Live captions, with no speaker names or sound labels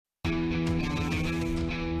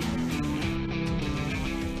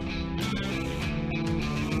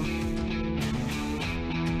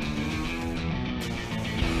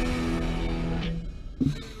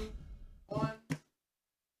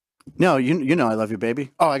No, you know I love you, baby.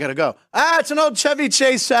 Oh, I got to go. It's an old Chevy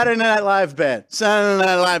Chase Saturday Night Live bit.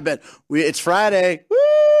 It's Friday.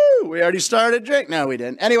 Woo! We already started drink. No, we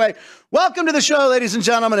didn't. Anyway, welcome to the show, ladies and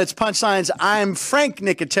gentlemen. It's Punchlines. I'm Frank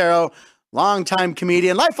Nicotero, longtime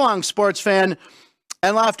comedian, lifelong sports fan,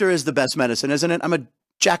 and laughter is the best medicine, isn't it? I'm a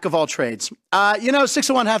jack of all trades. 6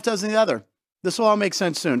 of one, half dozen of the other. This will all make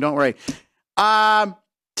sense soon. Don't worry.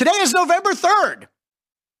 Today is November 3rd.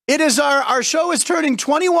 It is our show is turning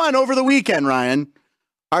 21 over the weekend, Ryan.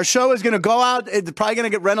 Our show is going to go out. It's probably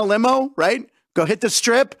going to rent a limo, right? Go hit the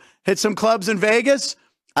strip, hit some clubs in Vegas.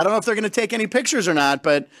 I don't know if they're going to take any pictures or not,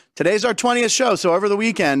 but today's our 20th show. So over the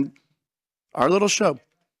weekend, our little show.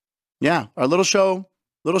 Yeah, our little show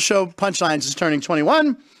Punchlines is turning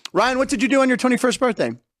 21. Ryan, what did you do on your 21st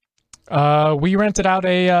birthday? We rented out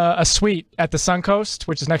a suite at the Suncoast,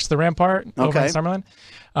 which is next to the Rampart over in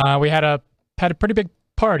Summerlin. We had a pretty big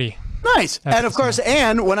party. Nice. And of course,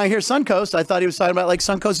 and when I hear Suncoast, I thought he was talking about like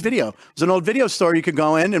Suncoast Video. It was an old video store you could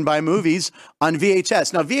go in and buy movies on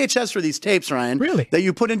VHS. Now, VHS are these tapes, Ryan, really? That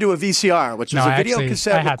you put into a VCR, which was a video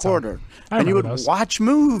cassette recorder. And you would watch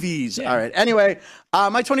movies. Yeah. All right. Anyway,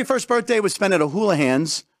 my 21st birthday was spent at a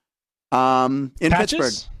Houlihan's in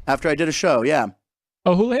Pittsburgh after I did a show. Yeah.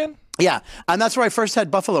 Oh, Houlihan? Yeah. And that's where I first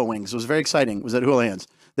had buffalo wings. It was very exciting. It was at Houlihan's.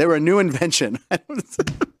 They were a new invention.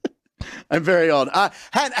 I'm very old.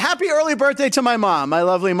 Happy early birthday to my mom, my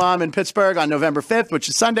lovely mom in Pittsburgh on November 5th, which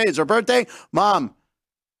is Sunday. It's her birthday. Mom,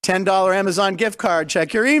 $10 Amazon gift card.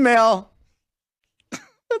 Check your email.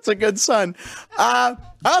 That's a good son. I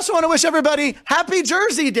also want to wish everybody Happy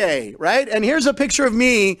Jersey Day, right? And here's a picture of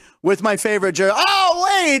me with my favorite jersey. Oh,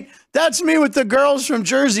 wait, that's me with the girls from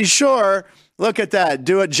Jersey Shore. Look at that.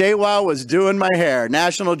 JWoww was doing my hair.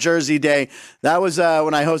 National Jersey Day. That was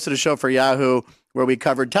when I hosted a show for Yahoo where we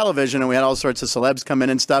covered television and we had all sorts of celebs come in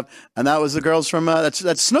and stuff. And that was the girls from, that's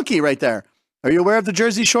Snooki right there. Are you aware of the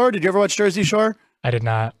Jersey Shore? Did you ever watch Jersey Shore? I did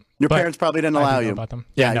not. Your parents probably didn't allow you. Know about them.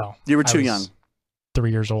 Yeah, no. You were too young.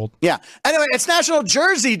 3 years old. Yeah. Anyway, it's National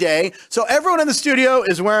Jersey Day. So everyone in the studio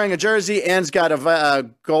is wearing a jersey. Anne's got a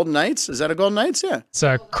Golden Knights. Is that a Golden Knights? Yeah. It's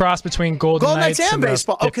a cross between Golden Knights and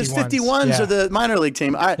baseball. Oh, because 51s are the minor league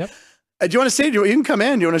team. All right. Yep. Do you want to see? You can come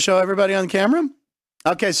in. Do you want to show everybody on the camera?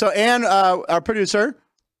 Okay. So Anne, our producer,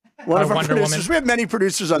 one of our producers. Woman. We have many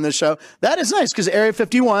producers on this show. That is nice because Area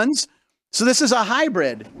 51s. So this is a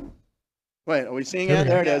hybrid. Wait, are we seeing it?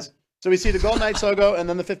 There it is. So we see the Golden Knights logo and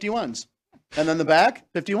then the 51s. And then the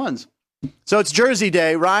back, 51s. So it's Jersey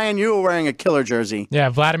Day. Ryan, you were wearing a killer jersey. Yeah,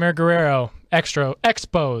 Vladimir Guerrero, Extra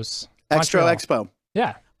Expos. Extra Expo.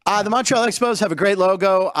 Yeah. The Montreal Expos have a great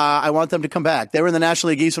logo. I want them to come back. They were in the National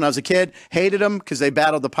League East when I was a kid. Hated them because they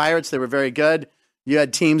battled the Pirates. They were very good. You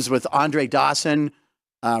had teams with Andre Dawson,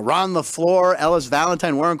 Ron LaFleur, Ellis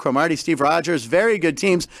Valentine, Warren Cromartie, Steve Rogers. Very good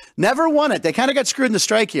teams. Never won it. They kind of got screwed in the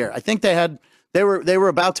strike year. I think they were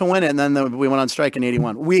about to win it, and then we went on strike in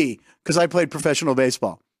 81. Because I played professional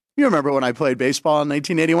baseball. You remember when I played baseball in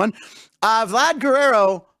 1981? Vlad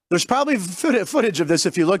Guerrero, there's probably footage of this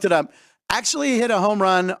if you looked it up, actually hit a home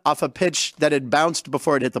run off a pitch that had bounced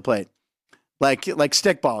before it hit the plate. Like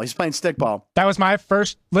stickball. He's playing stickball. That was my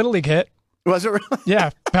first Little League hit. Was it really? Yeah,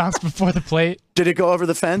 bounced before the plate. Did it go over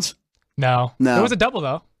the fence? No. It was a double,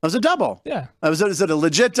 though. It was a double? Yeah. Is it a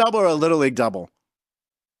legit double or a Little League double?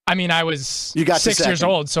 I mean, I was 6 years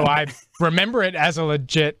old, so I remember it as a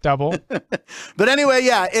legit double. But anyway,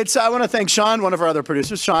 yeah, I want to thank Sean, one of our other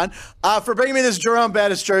producers, Sean, for bringing me this Jerome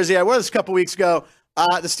Bettis jersey. I wore this a couple weeks ago.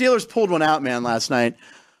 The Steelers pulled one out, man, last night.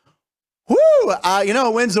 Woo!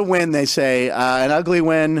 A win's a win, they say. An ugly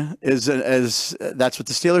win is that's what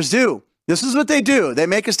the Steelers do. This is what they do. They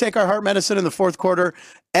make us take our heart medicine in the fourth quarter.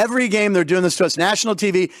 Every game, they're doing this to us. National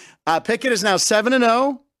TV. Pickett is now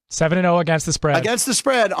 7-0. 7-0 against the spread. Against the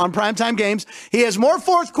spread on primetime games. He has more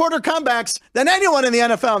fourth quarter comebacks than anyone in the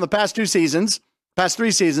NFL in the past 3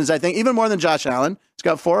 seasons, I think, even more than Josh Allen. He's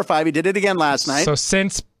got 4 or 5. He did it again last night. So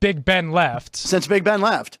since Big Ben left. Yes,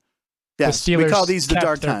 the Steelers we call these the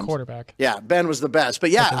dark their times. Quarterback. Yeah, Ben was the best.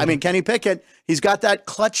 But yeah, I mean, Kenny Pickett, he's got that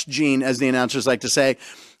clutch gene, as the announcers like to say.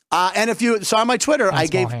 And if you saw my Twitter, I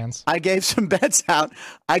gave some bets out.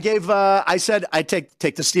 I said I take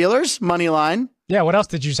the Steelers money line. Yeah, what else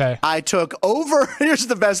did you say? I took over. Here's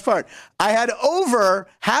the best part. I had over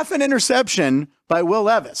half an interception by Will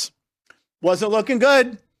Levis. Wasn't looking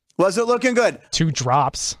good. 2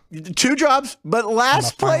 drops. 2 drops, but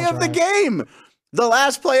last play of the game. The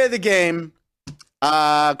last play of the game,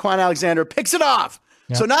 Quan Alexander picks it off.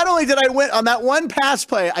 Yep. So not only did I win on that one pass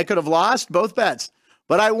play, I could have lost both bets,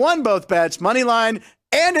 but I won both bets, money line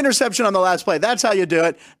and interception on the last play. That's how you do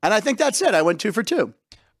it. And I think that's it. I went 2 for 2.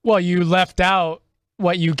 Well, you left out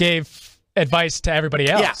what you gave advice to everybody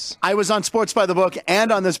else. Yeah, I was on Sports by the Book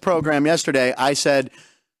and on this program yesterday. I said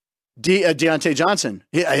Deontay Johnson,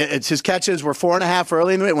 his catches were 4.5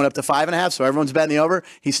 early in the week. It went up to 5.5, so everyone's betting the over.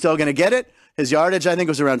 He's still going to get it. His yardage, I think,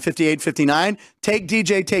 was around 58, 59. Take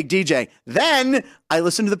DJ. Then I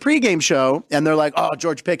listened to the pregame show, and they're like, oh,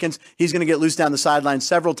 George Pickens, he's going to get loose down the sideline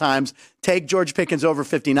several times. Take George Pickens over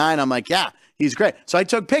 59. I'm like, yeah, he's great. So I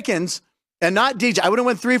took Pickens and not DJ. I would have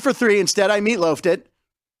went 3 for 3. Instead, I meatloafed it.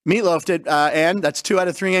 And that's 2 out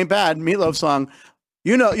of 3 ain't bad. Meatloaf song.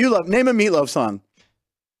 You love. Name a Meatloaf song.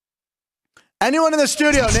 Anyone in the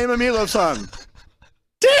studio, name a Meatloaf song.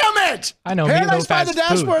 Damn it! I know. Paradise Meatloaf by the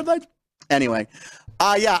Dashboard. food. Like, anyway,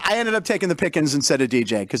 I ended up taking the Pickens instead of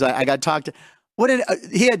DJ because I got talked to.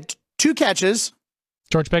 He had 2 catches.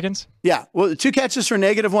 George Pickens? Yeah. Well, 2 catches for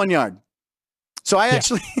 -1 yard. So I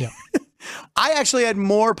actually, I actually had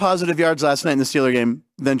more positive yards last night in the Steeler game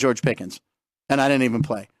than George Pickens, and I didn't even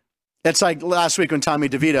play. It's like last week when Tommy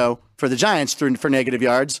DeVito for the Giants threw for negative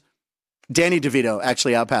yards. Danny DeVito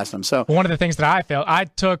actually outpassed him. So one of the things that I felt, I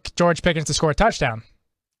took George Pickens to score a touchdown.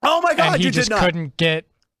 Oh my God! And he just couldn't get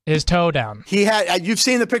his toe down. He had. You've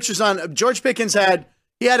seen the pictures on George Pickens had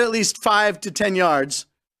at least 5 to 10 yards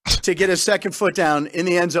to get his second foot down in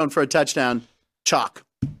the end zone for a touchdown. Chalk.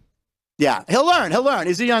 Yeah, he'll learn.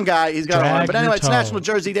 He's a young guy. He's got to learn. But anyway, it's National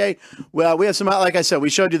Jersey Day. Well, we have some, like I said,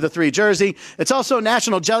 we showed you the 3 jersey. It's also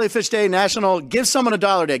National Jellyfish Day, National Give Someone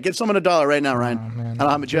 $1 Day. Give someone $1 right now, Ryan. Oh, man. I don't know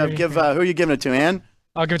how much you have. Give, who are you giving it to, Ann?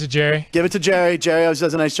 I'll give it to Jerry. Give it to Jerry. Jerry always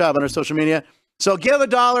does a nice job on our social media. So give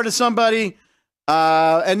 $1 to somebody.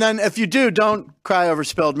 And then if you do, don't cry over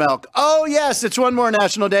spilled milk. Oh, yes, it's one more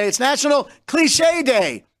National Day. It's National Cliche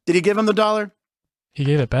Day. Did he give him the $1? He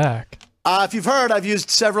gave it back. If you've heard, I've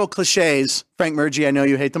used several cliches. Frank Murgy, I know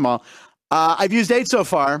you hate them all. I've used 8 so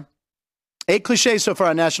far. 8 cliches so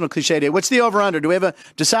far on National Cliche Day. What's the over-under? Do we have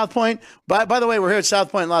to South Point? By the way, we're here at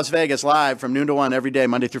South Point in Las Vegas live from noon to 1 every day,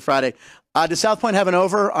 Monday through Friday. Does South Point have an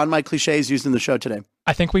over on my cliches used in the show today?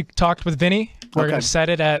 I think we talked with Vinny. We're going to set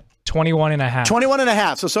it at 21.5.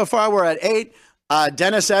 21.5. So far we're at 8.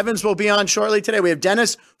 Dennis Evans will be on shortly today. We have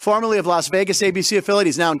Dennis, formerly of Las Vegas ABC affiliate.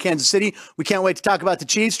 He's now in Kansas City. We can't wait to talk about the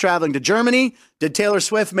Chiefs traveling to Germany. Did Taylor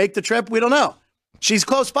Swift make the trip? We don't know. She's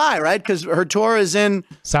close by, right? Because her tour is in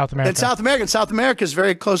South America. South America is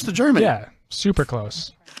very close to Germany. Yeah, super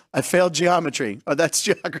close. I failed geometry. Oh, that's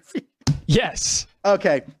geography. Yes.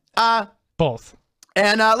 Okay. Both.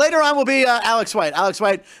 And later on will be Alex White. Alex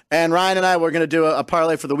White and Ryan and I, we're going to do a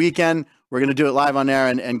parlay for the weekend. We're going to do it live on air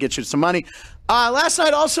and get you some money. Last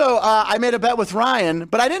night also, I made a bet with Ryan,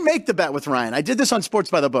 but I didn't make the bet with Ryan. I did this on Sports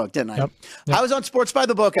by the Book, didn't I? Yep. I was on Sports by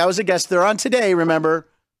the Book. I was a guest. They're on today, remember?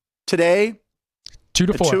 Today, 2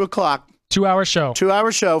 to 4. 2 o'clock. 2-hour show.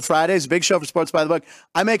 2-hour show. Friday's big show for Sports by the Book.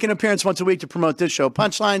 I make an appearance once a week to promote this show,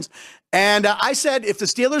 Punchlines. And I said if the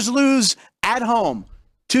Steelers lose at home,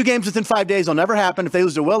 2 games within 5 days will never happen. If they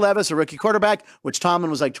lose to Will Levis, a rookie quarterback, which Tomlin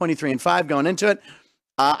was like 23-5 going into it,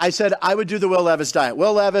 I said I would do the Will Levis diet.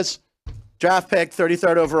 Will Levis, draft pick,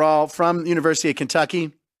 33rd overall from the University of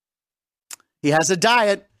Kentucky. He has a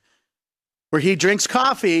diet where he drinks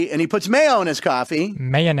coffee and he puts mayo in his coffee.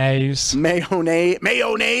 Mayonnaise.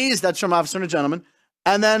 Mayonnaise. That's from Officer and a Gentleman.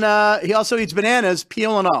 And then he also eats bananas,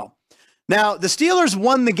 peel and all. Now, the Steelers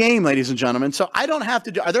won the game, ladies and gentlemen, so I don't have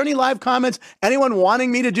to do. Are there any live comments? Anyone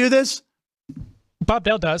wanting me to do this? Bob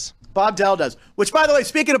Dell does. Bob Dell does. Which, by the way,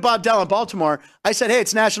 speaking of Bob Dell in Baltimore, I said, hey,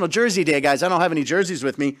 it's National Jersey Day, guys. I don't have any jerseys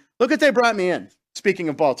with me. Look what they brought me in. Speaking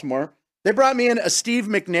of Baltimore, they brought me in a Steve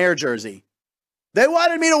McNair jersey. They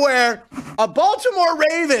wanted me to wear a Baltimore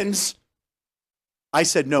Ravens. I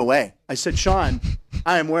said, no way. I said, Sean,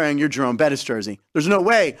 I am wearing your Jerome Bettis jersey. There's no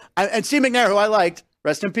way. And Steve McNair, who I liked,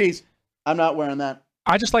 rest in peace, I'm not wearing that.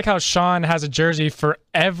 I just like how Sean has a jersey for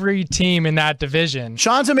every team in that division.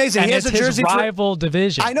 Sean's amazing. And he has a jersey his rival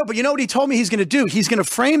division. I know, but you know what he told me he's going to do? He's going to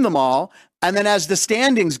frame them all, and then as the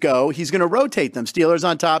standings go, he's going to rotate them. Steelers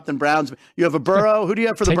on top, then Browns. You have a Burrow. Who do you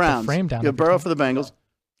have for the Browns? The frame down you have Burrow for the Bengals.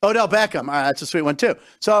 Odell Beckham. All right, that's a sweet one too.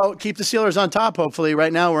 So keep the Steelers on top. Hopefully,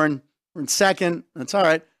 right now we're in second. That's all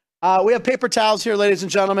right. We have paper towels here, ladies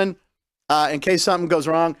and gentlemen, in case something goes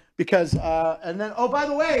wrong. Because and then by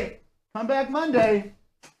the way, come back Monday.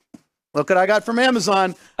 Look what I got from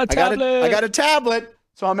Amazon. A tablet. I got a tablet.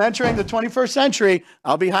 So I'm entering the 21st century.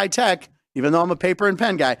 I'll be high tech, even though I'm a paper and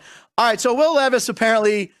pen guy. All right. So Will Levis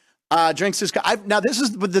apparently drinks his. Now this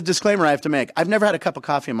is the disclaimer I have to make. I've never had a cup of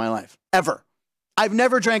coffee in my life ever. I've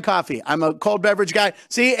never drank coffee. I'm a cold beverage guy.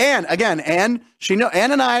 See, Ann and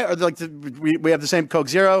I are like we have the same Coke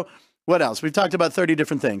Zero. What else? We've talked about 30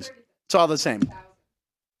 different things. It's all the same.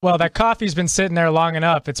 Well, that coffee's been sitting there long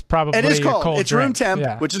enough. It's probably It is cold. A cold it's drink. room temp,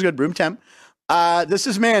 yeah. which is good. Room temp. This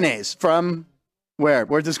is mayonnaise from where?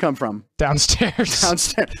 Where'd this come from? Downstairs.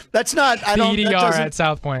 Downstairs. That's not. I The don't. EDR that at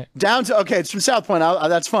South Point. Okay, it's from South Point.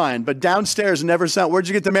 That's fine. But downstairs never sound. Where'd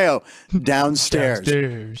you get the mayo? Downstairs.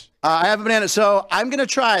 Downstairs. I have a banana. So I'm going to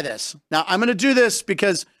try this. Now, I'm going to do this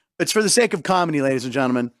because it's for the sake of comedy, ladies and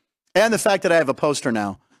gentlemen, and the fact that I have a poster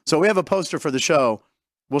now. So we have a poster for the show.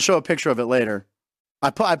 We'll show a picture of it later.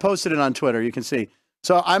 I posted it on Twitter. You can see.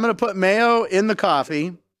 So I'm going to put mayo in the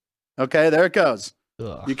coffee. Okay, there it goes.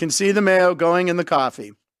 Ugh. You can see the mayo going in the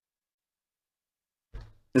coffee.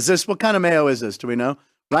 What kind of mayo is this? Do we know?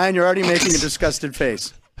 Ryan, you're already making a disgusted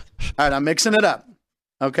face. All right, I'm mixing it up.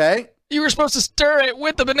 Okay. You were supposed to stir it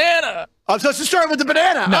with the banana. I'm supposed to start with the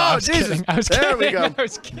banana. No, oh, I was Jesus. kidding. I was there kidding. we go. I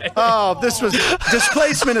was kidding. Oh,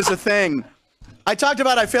 displacement is a thing. I talked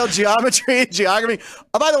about I failed geometry, geography.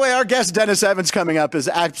 Oh, by the way, our guest Dennis Evans coming up is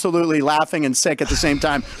absolutely laughing and sick at the same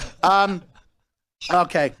time.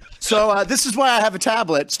 Okay, so this is why I have a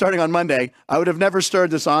tablet starting on Monday. I would have never stirred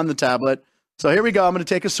this on the tablet. So here we go. I'm going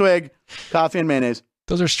to take a swig, coffee and mayonnaise.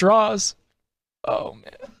 Those are straws. Oh,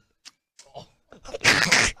 man.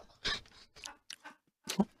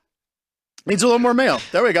 Needs a little more mayo.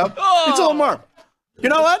 There we go. Oh. Needs a little more. You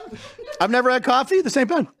know what? I've never had coffee at the same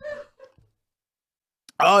time.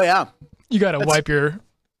 Oh, yeah. You got to wipe your...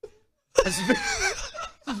 This is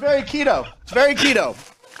very keto. It's very keto.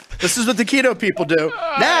 This is what the keto people do.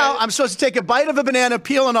 Now, I'm supposed to take a bite of a banana,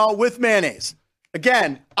 peel and all, with mayonnaise.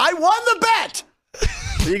 Again, I won the bet.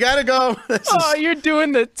 You got to go. You're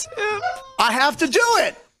doing the tip. I have to do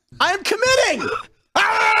it. I am committing.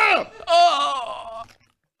 Ah! Oh.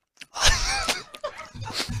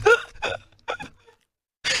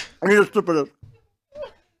 I need a sip of this.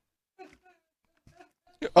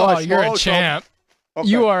 Oh, you're a champ. Okay.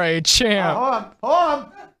 You are a champ. Hold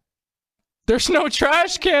on. There's no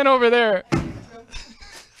trash can over there.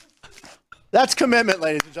 That's commitment,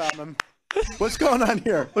 ladies and gentlemen. What's going on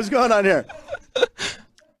here?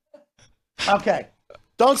 Okay.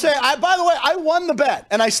 Don't say, by the way, I won the bet,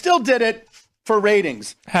 and I still did it for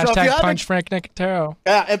ratings. Hashtag punch Frank Nicotero.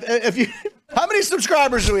 Yeah, if you, how many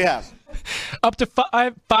subscribers do we have? Up to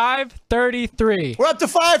 533. We're up to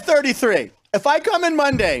 533. If I come in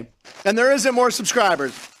Monday and there isn't more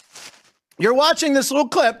subscribers, you're watching this little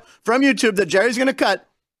clip from YouTube that Jerry's going to cut.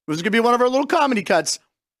 This is going to be one of our little comedy cuts.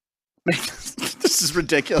 This is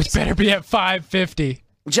ridiculous. It better be at 550.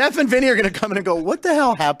 Jeff and Vinny are going to come in and go, what the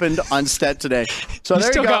hell happened on Stet today? So there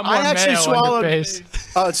you go. Got more I actually mayo swallowed. on your face.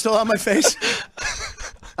 Oh, it's still on my face?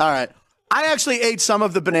 All right. I actually ate some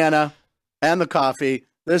of the banana and the coffee.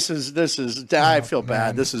 This is, I feel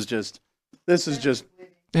bad. This is just.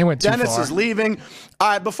 They went too Dennis far. is leaving. All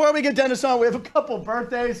right, before we get Dennis on, we have a couple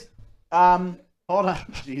birthdays. Hold on.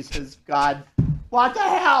 Jesus, God. What the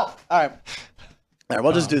hell? All right. All right,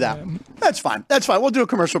 we'll just do that. Man. That's fine. We'll do a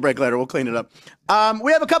commercial break later. We'll clean it up.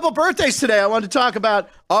 We have a couple birthdays today. I wanted to talk about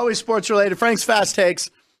always sports related. Frank's Fast Takes.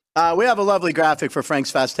 We have a lovely graphic for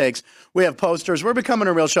Frank's Fast Takes. We have posters. We're becoming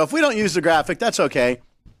a real show. If we don't use the graphic, that's okay.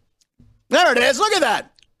 There it is. Look at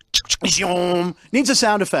that. Needs a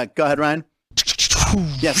sound effect. Go ahead, Ryan.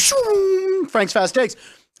 Yes. Frank's Fast Takes.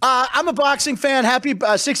 I'm a boxing fan. Happy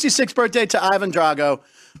 66th birthday to Ivan Drago.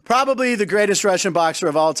 Probably the greatest Russian boxer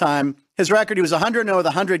of all time. His record, he was 100-0 with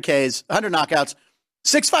 100 Ks, 100 knockouts.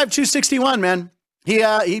 6'5", 261, man.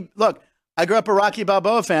 He look, I grew up a Rocky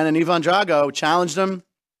Balboa fan, and Ivan Drago challenged him,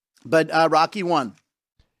 but Rocky won.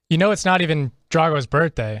 You know, it's not even Drago's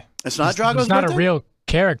birthday. It's not Drago's birthday? He's not a real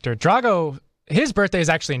character. Drago, his birthday is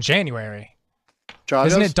actually in January.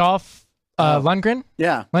 Drago's? Isn't it Dolph Lundgren?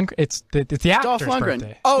 Yeah. Lundgren. It's the actor's Dolph Lundgren.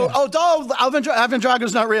 birthday. Dolph Ivan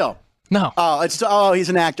Drago's not real. No. He's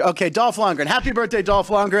an actor. Okay, Dolph Lundgren. Happy birthday, Dolph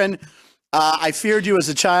Lundgren. I feared you as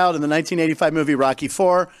a child in the 1985 movie Rocky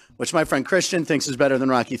IV, which my friend Christian thinks is better than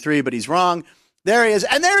Rocky III, but he's wrong. There he is.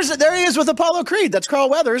 And there he is with Apollo Creed. That's Carl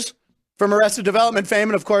Weathers from Arrested Development fame.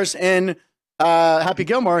 And, of course, in Happy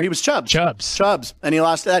Gilmore, he was Chubbs. And he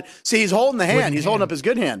lost that. See, he's holding the hand. He's holding up his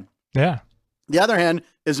good hand. Yeah. The other hand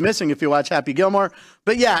is missing if you watch Happy Gilmore.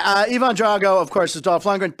 But, yeah, Ivan Drago, of course, is Dolph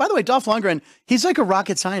Lundgren. By the way, Dolph Lundgren, he's like a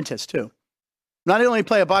rocket scientist, too. Not only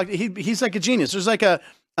play a box, he's like a genius. There's like a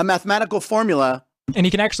mathematical formula. And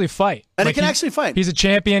he can actually fight. He's a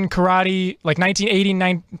champion karate. Like 1980,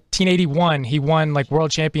 1981, he won like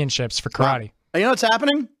world championships for karate. Wow. You know what's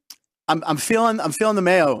happening? I'm feeling the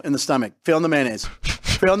mayo in the stomach. Feeling the mayonnaise.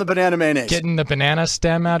 Feeling the banana mayonnaise. Getting the banana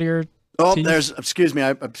stem out of your teeth. Excuse me.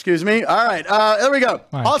 All right. There we go.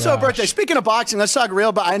 Also, birthday. Speaking of boxing, let's talk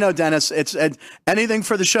real. But I know, Dennis, it's anything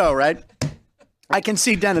for the show, right? I can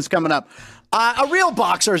see Dennis coming up. A real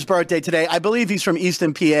boxer's birthday today. I believe he's from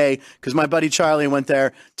Easton, PA, because my buddy Charlie went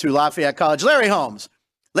there to Lafayette College. Larry Holmes.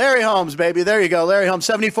 Larry Holmes, baby. There you go. Larry Holmes,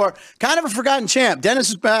 74. Kind of a forgotten champ. Dennis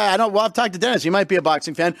is bad. I've talked to Dennis. He might be a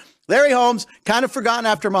boxing fan. Larry Holmes, kind of forgotten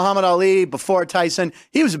after Muhammad Ali, before Tyson.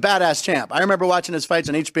 He was a badass champ. I remember watching his fights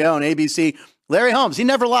on HBO and ABC. Larry Holmes, he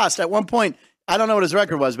never lost. At one point, I don't know what his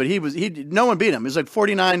record was, but no one beat him. He was like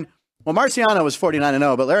 49. Well, Marciano was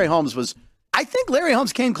 49-0, but Larry Holmes was, I think Larry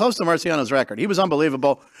Holmes came close to Marciano's record. He was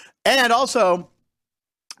unbelievable. And also,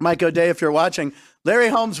 Mike O'Day, if you're watching, Larry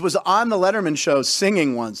Holmes was on the Letterman show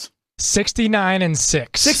singing once.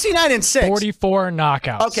 69-6. 69-6. 44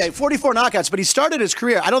 knockouts. Okay, 44 knockouts, but he started his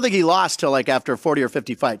career. I don't think he lost till like after 40 or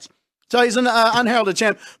 50 fights. So he's an unheralded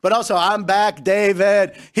champ. But also, I'm back,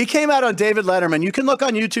 David. He came out on David Letterman. You can look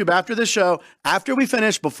on YouTube after the show, after we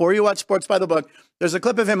finish, before you watch Sports by the Book. There's a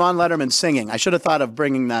clip of him on Letterman singing. I should have thought of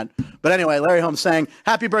bringing that. But anyway, Larry Holmes sang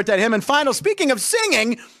happy birthday to him. And final, speaking of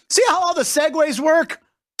singing, see how all the segues work?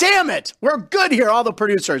 Damn it. We're good here, all the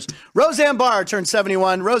producers. Roseanne Barr turned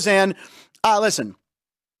 71. Roseanne, listen,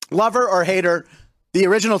 lover or hater, the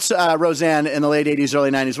original Roseanne in the late 80s, early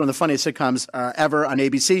 90s, one of the funniest sitcoms ever on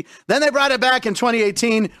ABC. Then they brought it back in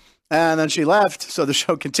 2018, and then she left. So the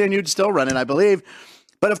show continued, still running, I believe.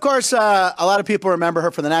 But, of course, a lot of people remember her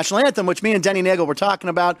for the national anthem, which me and Denny Nagel were talking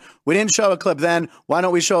about. We didn't show a clip then. Why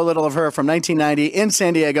don't we show a little of her from 1990 in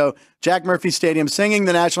San Diego, Jack Murphy Stadium, singing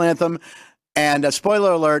the national anthem. And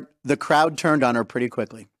spoiler alert, the crowd turned on her pretty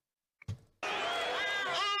quickly.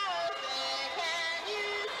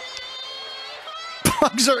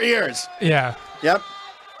 Plugs her ears. Yeah. Yep.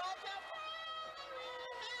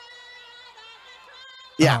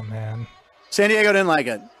 Yeah. Oh, man. San Diego didn't like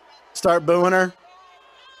it. Start booing her.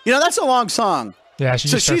 You know, that's a long song. Yeah,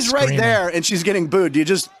 so she's right there and she's getting booed. Do you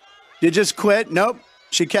just quit? Nope.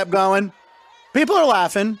 She kept going. People are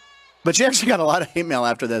laughing, but she actually got a lot of hate mail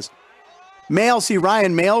after this. Mail, see,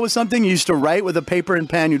 Ryan, mail was something you used to write with a paper and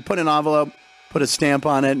pen. You'd put an envelope, put a stamp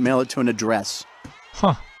on it, mail it to an address.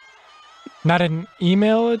 Huh. Not an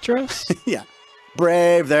email address? Yeah.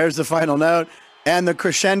 Brave, there's the final note. And the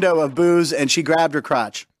crescendo of booze, and she grabbed her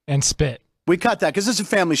crotch. And spit. We cut that because it's a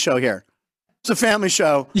family show here. It's a family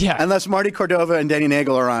show. Yeah. Unless Marty Cordova and Danny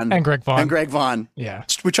Nagel are on. And Greg Vaughn. Yeah.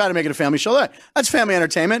 We try to make it a family show. That's family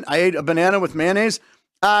entertainment. I ate a banana with mayonnaise.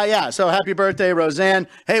 Yeah, so happy birthday, Roseanne.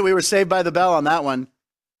 Hey, we were saved by the bell on that one.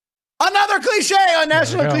 Another cliche on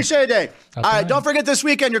National Cliche Day. All right, don't forget this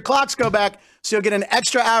weekend, your clocks go back, so you'll get an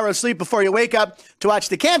extra hour of sleep before you wake up to watch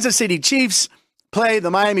the Kansas City Chiefs play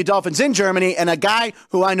the Miami Dolphins in Germany, and a guy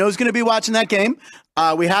who I know is going to be watching that game.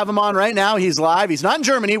 We have him on right now. He's live. He's not in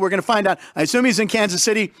Germany. We're going to find out. I assume he's in Kansas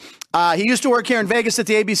City. He used to work here in Vegas at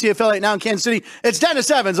the ABC affiliate, now in Kansas City. It's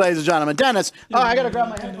Dennis Evans, ladies and gentlemen. Dennis. Oh, I got to grab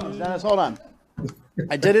my headphones. Dennis, hold on.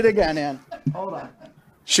 I did it again, Ann. Hold on.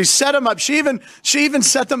 She set him up. She even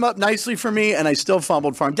set them up nicely for me, and I still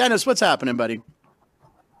fumbled for him. Dennis, what's happening, buddy?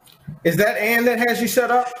 Is that Ann that has you set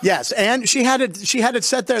up? Yes, and she had it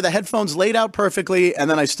set there. The headphones laid out perfectly, and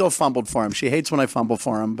then I still fumbled for him. She hates when I fumble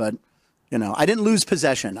for him, but you know, I didn't lose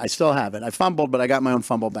possession. I still have it. I fumbled, but I got my own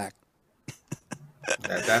fumble back.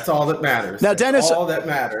 That's all that matters. Now, Dennis, all that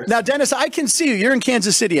matters. Now, Dennis, I can see you. You're in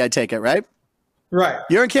Kansas City, I take it, right? Right.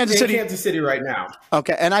 You're in Kansas City. Kansas City right now.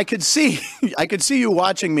 Okay, and I could see you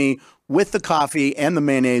watching me with the coffee and the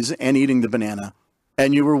mayonnaise and eating the banana,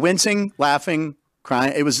 and you were wincing, laughing,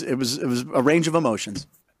 crying. It was a range of emotions.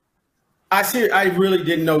 I really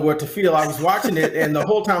didn't know what to feel. I was watching it, and the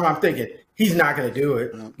whole time I'm thinking, he's not going to do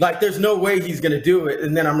it. Like, there's no way he's going to do it.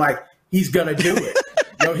 And then I'm like, he's going to do it.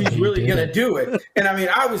 He's really going to do it. And I mean,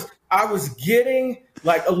 I was getting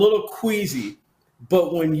like a little queasy,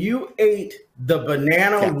 but when you ate the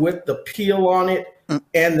banana with the peel on it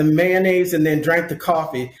and the mayonnaise and then drank the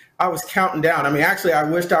coffee, I was counting down. I mean, actually, I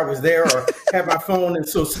wished I was there or had my phone. And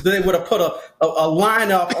so they would have put a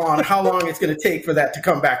lineup on how long it's going to take for that to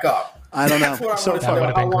come back up. I don't know. That's what I want to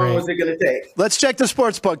know. How long was it going to take? Let's check the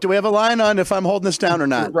sports book. Do we have a line on if I'm holding this down or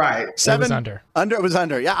not? Right. 7 it was under. It was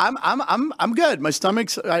under. Yeah, I'm good. My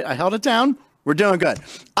stomach's. I held it down. We're doing good.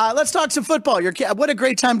 Let's talk some football. What a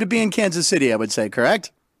great time to be in Kansas City, I would say.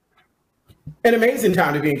 Correct. An amazing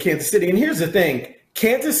time to be in Kansas City. And here's the thing: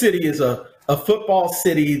 Kansas City is a football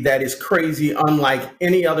city that is crazy, unlike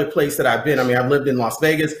any other place that I've been. I mean, I've lived in Las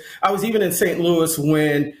Vegas. I was even in St. Louis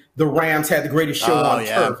when the Rams had the greatest show on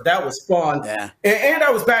turf. That was fun. Yeah. And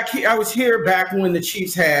I was back here. I was here back when the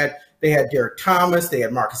Chiefs had Derek Thomas, they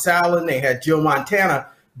had Marcus Allen, they had Joe Montana.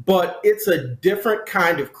 But it's a different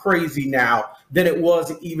kind of crazy now than it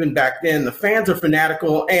was even back then. The fans are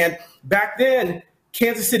fanatical. And back then,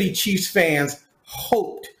 Kansas City Chiefs fans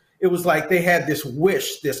hoped it was like they had this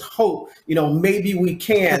wish, this hope, maybe we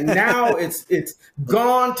can. Now it's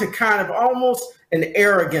gone to kind of almost an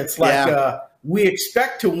arrogance, like we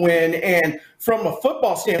expect to win. And from a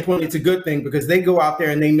football standpoint, it's a good thing because they go out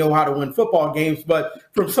there and they know how to win football games. But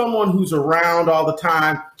from someone who's around all the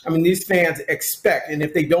time, I mean, these fans expect, and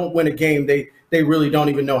if they don't win a game, they really don't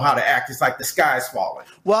even know how to act. It's like the sky's falling.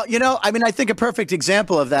 Well, I think a perfect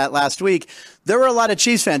example of that last week, there were a lot of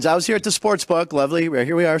Chiefs fans. I was here at the Sportsbook, lovely.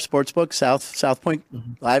 Here we are, Sportsbook, South Point,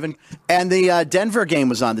 live. And the Denver game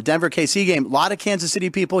was on, the Denver KC game. A lot of Kansas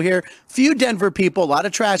City people here, few Denver people, a lot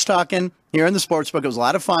of trash talking here in the Sportsbook. It was a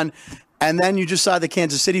lot of fun. And then you just saw the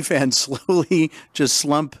Kansas City fans slowly just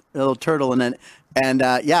slump a little turtle in it. And,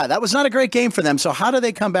 that was not a great game for them. So how do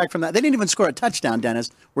they come back from that? They didn't even score a touchdown,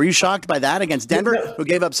 Dennis. Were you shocked by that against Denver, who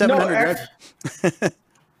gave up 700 yards?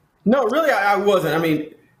 No, really, I wasn't. I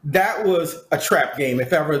mean, that was a trap game,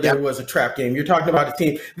 if ever there was a trap game. You're talking about a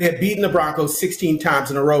team that had beaten the Broncos 16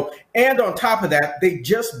 times in a row. And on top of that, they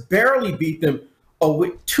just barely beat them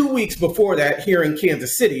 2 weeks before that here in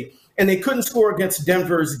Kansas City. And they couldn't score against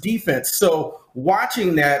Denver's defense. So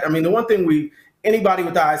watching that, I mean, the one thing anybody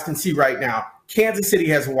with eyes can see right now, Kansas City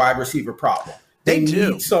has a wide receiver problem. They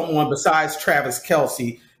need someone besides Travis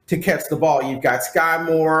Kelce to catch the ball. You've got Sky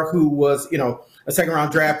Moore, who was, a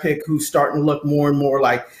second-round draft pick who's starting to look more and more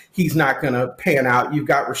like he's not going to pan out. You've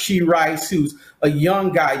got Rashee Rice, who's a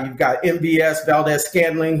young guy. You've got MVS,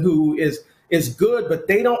 Valdez-Scantling, who is good, but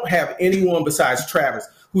they don't have anyone besides Travis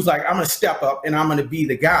who's like, I'm going to step up and I'm going to be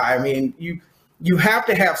the guy. I mean, you have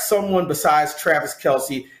to have someone besides Travis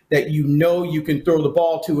Kelce that you can throw the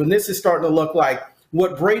ball to. And this is starting to look like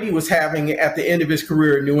what Brady was having at the end of his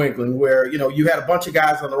career in New England, where, you had a bunch of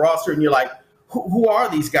guys on the roster and you're like, who are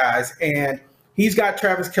these guys? And he's got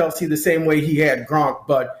Travis Kelce the same way he had Gronk,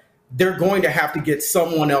 but they're going to have to get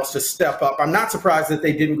someone else to step up. I'm not surprised that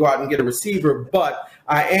they didn't go out and get a receiver, but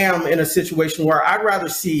I am in a situation where I'd rather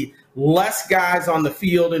see less guys on the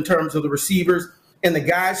field in terms of the receivers, and the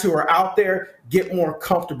guys who are out there get more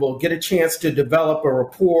comfortable, get a chance to develop a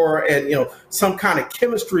rapport and, some kind of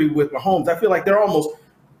chemistry with Mahomes. I feel like they're almost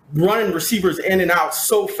running receivers in and out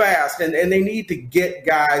so fast, and they need to get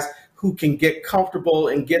guys who can get comfortable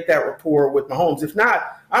and get that rapport with Mahomes. If not,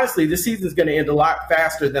 honestly, this season is going to end a lot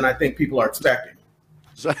faster than I think people are expecting.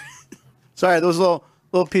 Sorry, there was a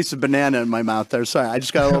little piece of banana in my mouth there. Sorry, I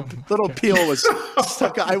just got a little peel was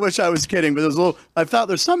stuck. I wish I was kidding, but there's a little. I felt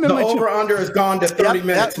there's something in my. The over/under has gone to 30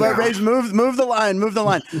 minutes now. Move the line. Move the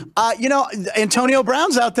line. Antonio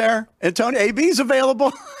Brown's out there. AB's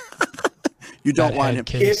available. You don't want him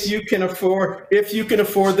if you can afford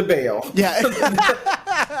the bail. Yeah.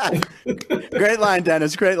 Great line,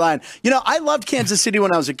 Dennis. Great line. I loved Kansas City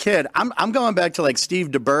when I was a kid. I'm going back to like Steve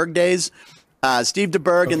DeBerg days. Steve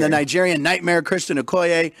DeBerg and the Nigerian Nightmare, Christian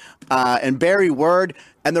Okoye, and Barry Word.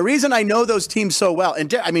 And the reason I know those teams so well, and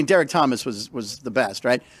Derek Thomas was the best,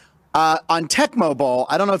 right? On Tecmo Bowl,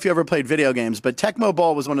 I don't know if you ever played video games, but Tecmo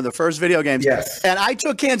Bowl was one of the first video games. Yes. And I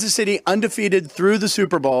took Kansas City undefeated through the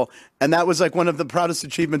Super Bowl, and that was like one of the proudest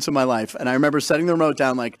achievements of my life. And I remember setting the remote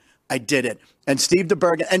down like, I did it. And Steve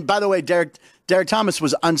DeBerg, and by the way, Derek Thomas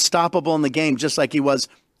was unstoppable in the game, just like he was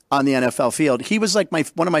on the NFL field. He was like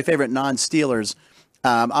one of my favorite non-Steelers.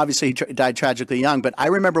 Obviously, he died tragically young, but I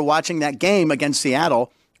remember watching that game against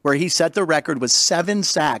Seattle where he set the record with 7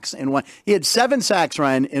 sacks in one. He had 7 sacks,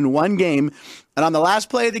 Ryan, in one game. And on the last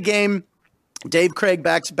play of the game, Dave Craig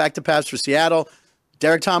back to pass for Seattle.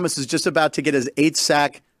 Derek Thomas is just about to get his 8th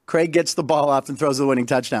sack. Craig gets the ball off and throws the winning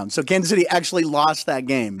touchdown. So Kansas City actually lost that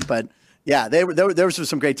game. But, yeah, there were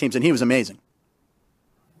some great teams, and he was amazing.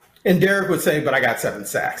 And Derek would say, but I got 7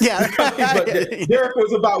 sacks. Yeah. But Derek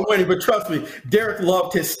was about winning, but trust me, Derek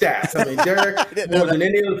loved his stats. I mean, Derek, more than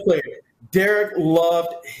any other player, Derek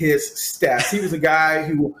loved his stats. He was a guy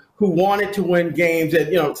who wanted to win games. And,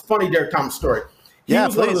 it's funny, Derek Thomas' story. He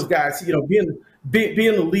was one of those guys, being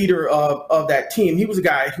the leader of that team. He was a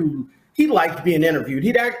guy who he liked being interviewed.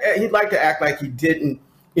 He'd like to act like he didn't,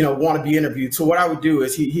 want to be interviewed. So what I would do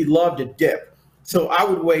is he loved to dip. So I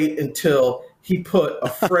would wait until he put a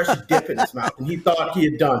fresh dip in his mouth, and he thought he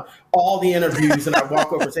had done all the interviews. And I'd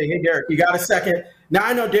walk over and say, "Hey, Derek, you got a second?" Now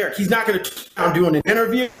I know Derek, he's not going to down doing an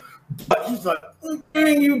interview, but he's like,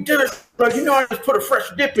 "Dang, you did it!" Like, I just put a fresh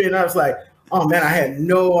dip in. And I was like, "Oh man, I had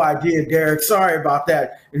no idea, Derek. Sorry about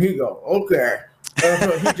that." And he'd go, "Okay."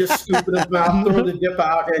 He just scoop in his mouth, throw the dip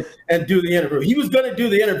out, and do the interview. He was going to do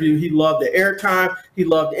the interview. He loved the airtime. He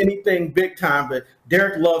loved anything big time, but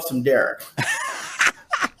Derek loved some Derek.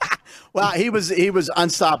 Well, he was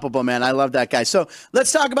unstoppable, man. I love that guy. So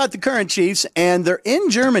let's talk about the current Chiefs, and they're in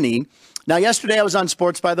Germany. Now, yesterday I was on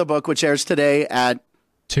Sports by the Book, which airs today at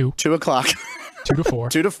 2 o'clock. 2 to 4.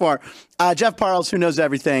 2 to 4. Jeff Parles, who knows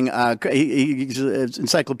everything, he's an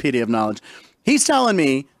encyclopedia of knowledge. He's telling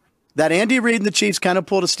me that Andy Reid and the Chiefs kind of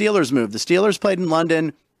pulled a Steelers move. The Steelers played in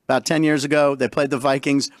London about 10 years ago. They played the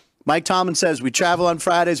Vikings. Mike Tomlin says, we travel on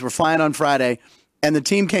Fridays, we're flying on Friday. And the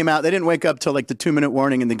team came out. They didn't wake up till like the 2-minute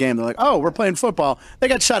warning in the game. They're like, oh, we're playing football. They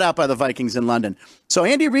got shut out by the Vikings in London. So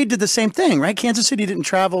Andy Reid did the same thing, right? Kansas City didn't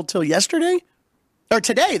travel till yesterday? Or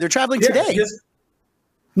today. They're traveling today.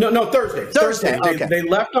 No, Thursday. Thursday. Okay. They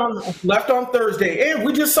left on Thursday. And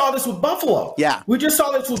we just saw this with Buffalo. Yeah. We just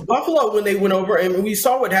saw this with Buffalo when they went over, and we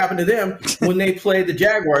saw what happened to them when they played the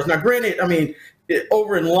Jaguars. Now, granted, I mean,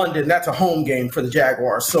 over in London, that's a home game for the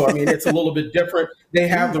Jaguars. So, I mean, it's a little bit different. They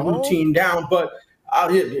have the routine down, but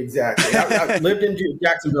exactly. I lived in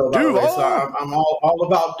Jacksonville, by the way, so I'm all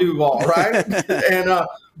about Duval, right? And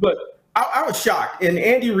but I was shocked. And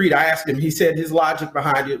Andy Reid, I asked him, he said his logic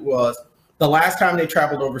behind it was the last time they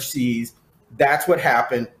traveled overseas, that's what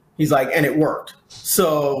happened. He's like, and it worked.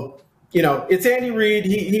 So, it's Andy Reid.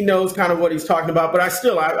 He knows kind of what he's talking about. But I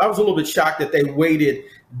was a little bit shocked that they waited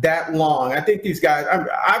that long. I think these guys,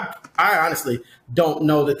 I honestly don't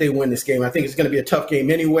know that they win this game. I think it's going to be a tough game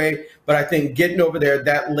anyway, but I think getting over there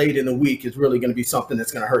that late in the week is really going to be something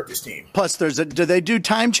that's going to hurt this team. Plus, do they do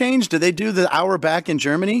time change? Do they do the hour back in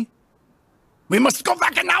Germany? We must go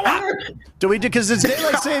back an hour. Do we do, because it's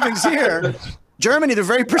daylight savings here. Germany, they're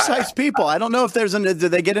very precise people. I don't know if do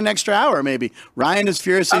they get an extra hour maybe? Ryan is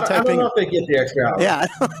furiously typing. I don't know if they get the extra hour. Yeah.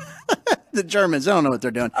 The Germans, I don't know what they're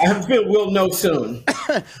doing. I feel we'll know soon.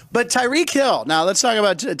 But Tyreek Hill. Now, let's talk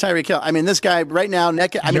about Tyreek Hill. I mean, this guy right now,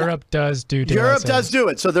 Europe does do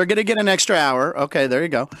it. So they're going to get an extra hour. Okay, there you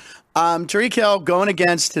go. Tyreek Hill going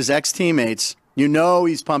against his ex-teammates.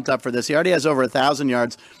 He's pumped up for this. He already has over 1,000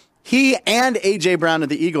 yards. He and A.J. Brown of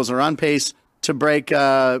the Eagles are on pace to break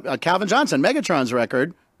Calvin Johnson, Megatron's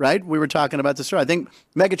record, right? We were talking about this. I think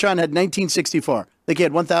Megatron had 1964. I think he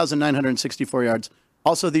had 1,964 yards.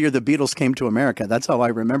 Also, the year the Beatles came to America. That's how I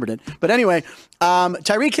remembered it. But anyway,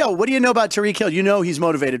 Tyreek Hill, what do you know about Tyreek Hill? He's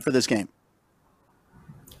motivated for this game.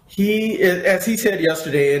 He, as he said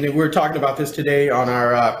yesterday, and we were talking about this today on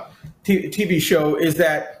our TV show, is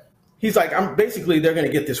that he's like, they're going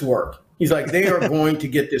to get this work. He's like, they are going to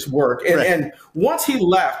get this work. And, right. And once he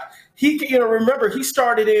left, remember, he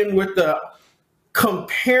started in with the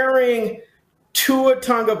comparing Tua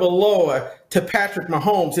Tagovailoa to Patrick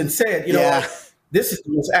Mahomes and said, this is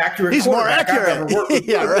the most accurate quarterback I've ever worked with.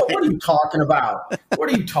 Yeah, right. What are you talking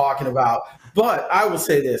about? But I will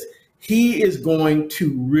say this. He is going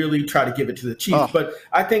to really try to give it to the Chiefs. But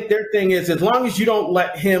I think their thing is, as long as you don't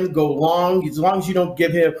let him go long, as long as you don't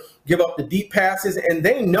give up the deep passes, and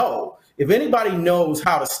they know, if anybody knows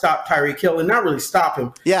how to stop Tyreek Hill, and not really stop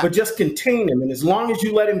him, but just contain him, and as long as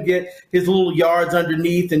you let him get his little yards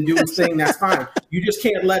underneath and do his thing, that's fine. You just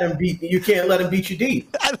can't let him beat you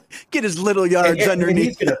deep. Get his little yards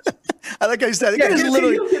underneath. I like how you said, get his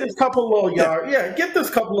couple little yards. Yeah, get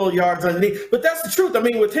this couple little yards underneath. But that's the truth. I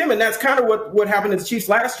mean, with him, and that's kind of what happened to the Chiefs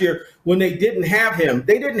last year when they didn't have him.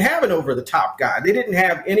 They didn't have an over-the-top guy. They didn't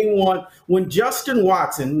have anyone. When Justin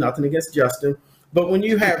Watson, nothing against Justin, but when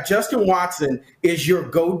you have Justin Watson is your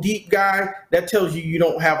go-deep guy, that tells you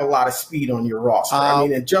don't have a lot of speed on your roster.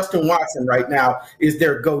 And Justin Watson right now is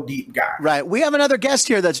their go-deep guy. Right. We have another guest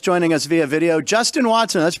here that's joining us via video, Justin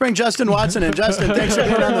Watson. Let's bring Justin Watson in. Justin, thanks for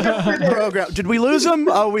being on the program. Did we lose him?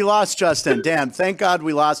 Oh, we lost Justin. Damn, thank God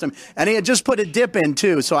we lost him. And he had just put a dip in,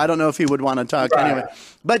 too, so I don't know if he would want to talk anyway.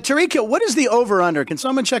 But Tyreek Hill, what is the over-under? Can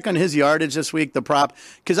someone check on his yardage this week, the prop?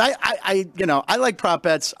 Because I like prop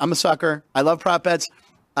bets. I'm a sucker. I love prop bets.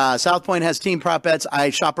 South Point has team prop bets.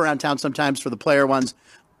 I shop around town sometimes for the player ones.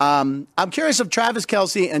 I'm curious of Travis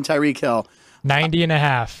Kelce and Tyreek Hill. 90.5.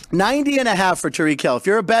 90.5 for Tyreek Hill. If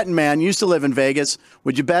you're a betting man, you used to live in Vegas.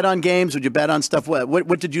 Would you bet on games? Would you bet on stuff?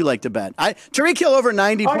 What did you like to bet? Tyreek Hill over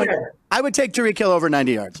 90. I would take Tyreek Hill over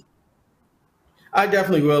 90 yards. I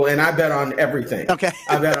definitely will, and I bet on everything. Okay.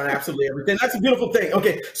 I bet on absolutely everything. That's a beautiful thing.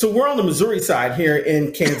 Okay, so we're on the Missouri side here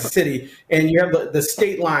in Kansas City, and you have the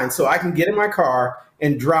state line. So I can get in my car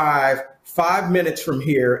and drive 5 minutes from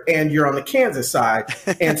here, and you're on the Kansas side,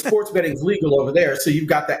 and sports betting is legal over there. So you've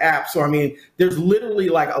got the app. So, I mean, there's literally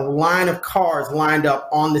like a line of cars lined up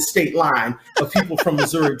on the state line of people from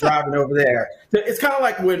Missouri driving over there. It's kind of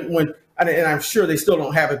like when and I'm sure they still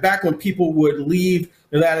don't have it, back when people would leave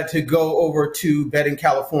Nevada to go over to bet in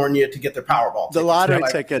California to get their Powerball tickets. The lottery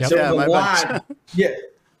tickets. Yeah, line. Yeah.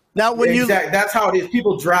 Now, when that's how it is.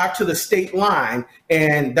 People drive to the state line,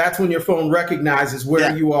 and that's when your phone recognizes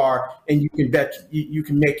where you are, and you can bet. You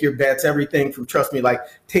can make your bets. Everything from, trust me, like,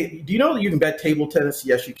 do you know that you can bet table tennis?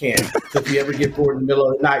 Yes, you can. So if you ever get bored in the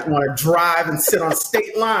middle of the night, want to drive and sit on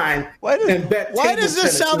state line and bet. Why does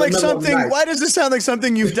this sound like something? Why does this sound like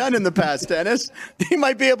something you've done in the past, Dennis? You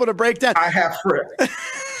might be able to break down. I have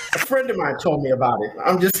a friend of mine told me about it.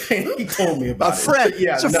 I'm just saying, he told me about it. A friend.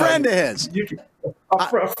 It's a friend of his.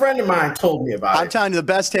 A friend of mine told me about it. I'm telling you, the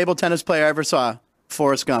best table tennis player I ever saw,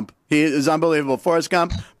 Forrest Gump. He is unbelievable. Forrest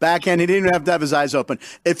Gump, backhand, he didn't even have to have his eyes open.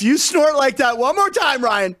 If you snort like that one more time,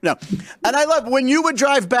 Ryan. No. And I love, when you would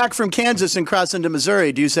drive back from Kansas and cross into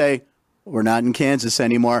Missouri, do you say, we're not in Kansas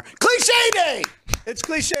anymore? Cliche day! It's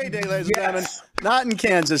cliche day, ladies and gentlemen. Not in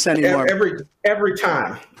Kansas anymore. Every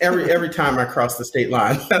time I cross the state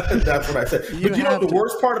line, that's what I said. But you know the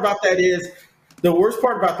worst part about that is? The worst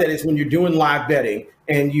part about that is when you're doing live betting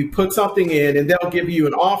and you put something in and they'll give you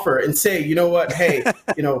an offer and say, you know what, hey,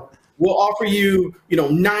 we'll offer you,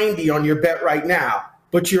 90 on your bet right now,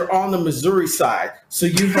 but you're on the Missouri side. So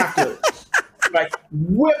you have to like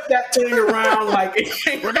whip that thing around, like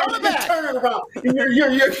we're going back. Turn it around.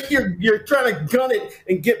 And you're trying to gun it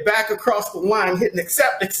and get back across the line, hitting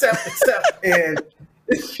accept, and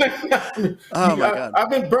oh my God. I've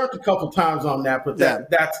been burnt a couple times on that, but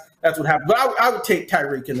that's what happened. But I would take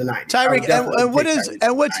Tyreek in the 90s.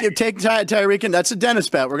 Tyreek, what's you take Tyreek? And that's a Dennis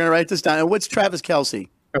bet. We're going to write this down. And what's Travis Kelce?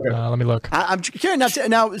 Okay. Let me look. I'm curious.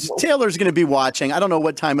 Now, Taylor's going to be watching. I don't know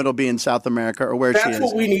what time it'll be in South America or where she is. That's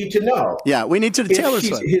what we need to know. Yeah, we need to.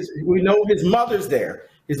 Taylor's. We know his mother's there.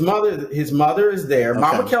 His mother is there. Okay.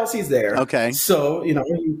 Mama Kelsey's there. Okay. So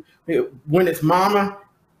when it's Mama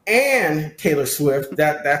and Taylor Swift,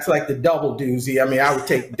 that's like the double doozy. I mean, I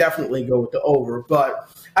would definitely go with the over, but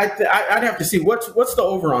I'd have to see what's the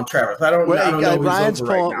over on Travis. I don't know. Ryan's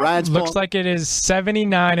poll. Looks like it is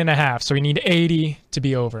 79.5. So we need 80 to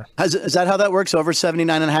be over. Is that how that works? Over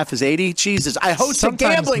 79.5 is 80. Jesus, I host a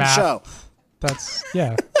gambling show. That's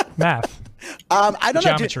math. I don't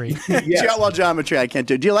geometry. know. Well, geometry I can't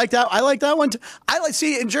do. Do you like that? I like that one.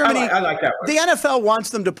 See, in Germany, I like that one. The NFL wants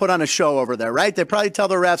them to put on a show over there, right? They probably tell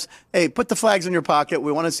the refs, hey, put the flags in your pocket.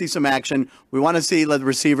 We want to see some action. We want to see the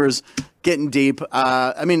receivers getting deep.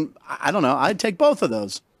 I mean, I don't know. I'd take both of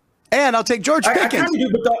those. And I'll take George Pickens. I kind of do,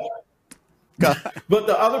 but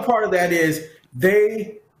the other part of that is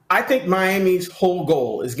I think Miami's whole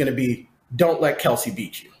goal is going to be don't let Kelsey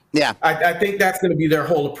beat you. Yeah. I think that's going to be their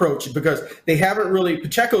whole approach because they haven't really –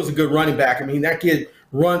 Pacheco's a good running back. I mean, that kid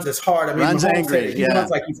runs as hard. I mean, runs angry. He runs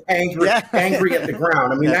like he's angry at the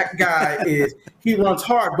ground. I mean, that guy he runs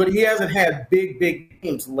hard, but he hasn't had big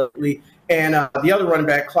games lately. And the other running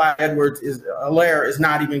back, Clyde Edwards-Helaire, is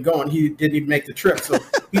not even going. He didn't even make the trip, so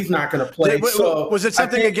he's not going to play. Was it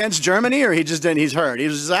something against Germany, or he just didn't? He's hurt. He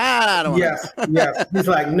was just, I don't want Yes. He's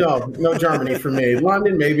like, no Germany for me.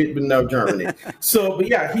 London, maybe, but no Germany. So, but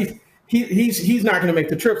yeah, he's not going to make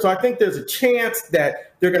the trip. So I think there's a chance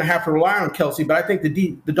that they're going to have to rely on Kelsey. But I think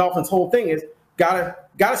the Dolphins' whole thing is gotta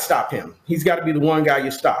stop him. He's got to be the one guy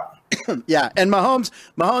you stop. Yeah, and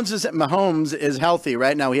Mahomes is healthy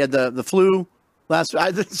right now. He had the flu last.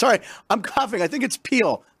 Sorry, I'm coughing. I think it's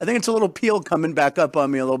peel. I think it's a little peel coming back up on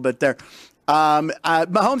me a little bit there.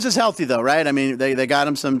 Mahomes is healthy though, right? I mean, they got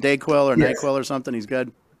him some Dayquil or NyQuil or something. He's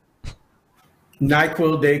good.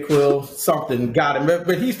 NyQuil, Dayquil, something got him,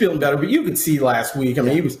 but he's feeling better. But you could see last week. I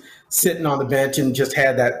mean, he was sitting on the bench and just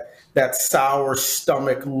had that sour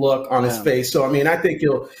stomach look on his face. So, I mean, I think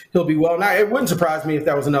he'll be well. Now, it wouldn't surprise me if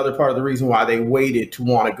that was another part of the reason why they waited to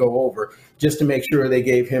want to go over, just to make sure they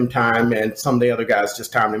gave him time and some of the other guys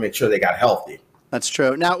just time to make sure they got healthy. That's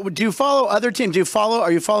true. Now, do you follow other teams? Are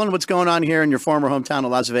you following what's going on here in your former hometown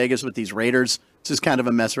of Las Vegas with these Raiders? It's just kind of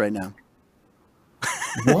a mess right now.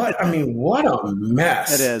 What a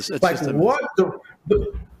mess. It is. It's like, just what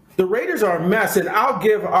the Raiders are a mess, and I'll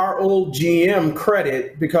give our old GM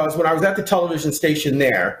credit because when I was at the television station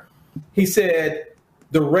there, he said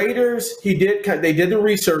the Raiders, they did the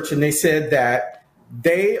research, and they said that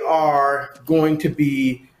they are going to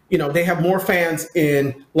be, they have more fans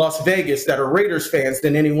in Las Vegas that are Raiders fans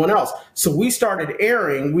than anyone else. So we started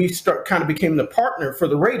airing, kind of became the partner for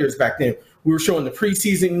the Raiders back then. We were showing the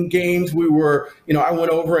preseason games. We were, I went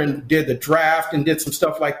over and did the draft and did some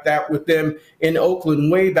stuff like that with them in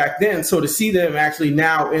Oakland way back then. So to see them actually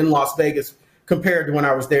now in Las Vegas compared to when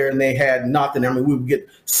I was there and they had nothing, I mean, we would get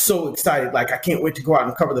so excited. Like, I can't wait to go out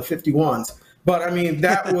and cover the 51s. But, I mean,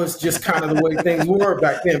 that was just kind of the way things were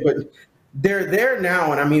back then. But they're there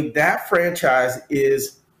now. And, I mean, that franchise they're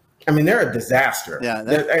a disaster. Yeah,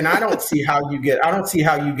 and I don't see how you get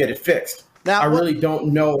it fixed. I really don't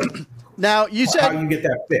know. Now you said how you get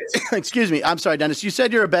that fixed. Excuse me. I'm sorry, Dennis. You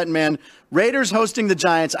said you're a betting man. Raiders hosting the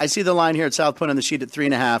Giants. I see the line here at South Point on the sheet at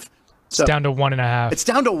 3.5. So it's down to 1.5. It's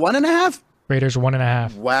down to 1.5? Raiders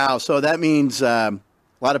 1.5. Wow. So that means a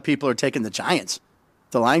lot of people are taking the Giants.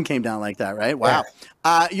 The line came down like that, right? Wow.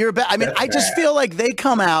 You're a bet. I mean, I just feel like they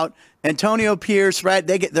come out, Antonio Pierce, right?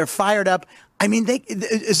 They're fired up. I mean,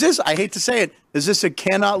 is this? I hate to say it. Is this a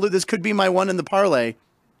cannot lose? This could be my one in the parlay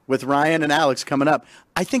with Ryan and Alex coming up.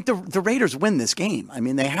 I think the Raiders win this game. I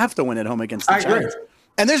mean, they have to win at home against the Giants. Agree.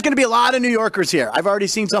 And there's going to be a lot of New Yorkers here. I've already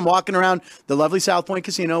seen some walking around the lovely South Point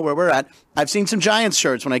Casino where we're at. I've seen some Giants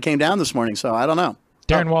shirts when I came down this morning, so I don't know.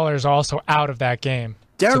 Darren Waller is also out of that game.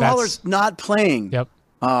 Darren Waller's not playing. Yep.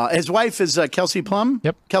 His wife is Kelsey Plum.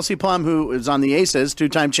 Yep. Kelsey Plum, who is on the Aces,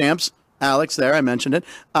 2-time champs. Alex there, I mentioned it.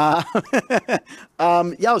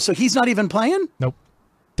 So he's not even playing? Nope.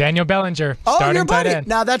 Daniel Bellinger, starting your buddy. tight end.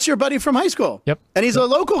 Now, that's your buddy from high school. Yep. And he's a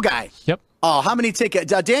local guy. Yep. Oh, how many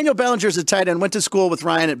tickets? Daniel Bellinger's a tight end. Went to school with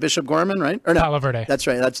Ryan at Bishop Gorman, right? Or no? Palo Verde. That's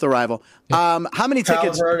right. That's the rival. Yep. How many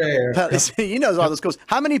tickets? Palo Verde. He knows all the schools.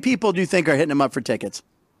 How many people do you think are hitting him up for tickets?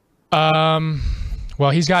 Well,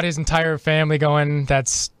 he's got his entire family going.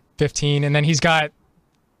 That's 15. And then he's got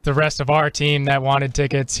the rest of our team that wanted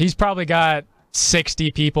tickets. He's probably got 60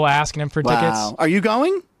 people asking him for tickets. Are you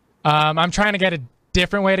going? I'm trying to get a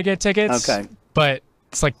different way to get tickets. Okay. But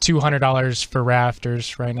it's like $200 for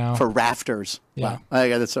rafters right now. For rafters? Yeah.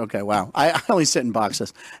 Wow. That's okay. Wow. I only sit in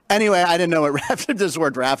boxes. Anyway, I didn't know what rafters, this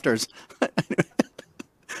word rafters.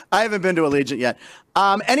 I haven't been to Allegiant yet.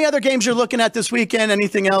 Any other games you're looking at this weekend?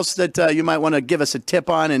 Anything else that you might want to give us a tip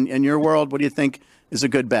on in your world? What do you think is a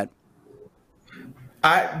good bet?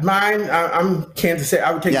 I'm Kansas City.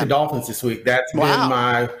 I would take the Dolphins this week. That's been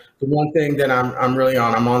the one thing that I'm really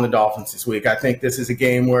on. I'm on the Dolphins this week. I think this is a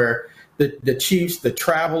game where the Chiefs, the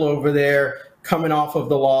travel over there, coming off of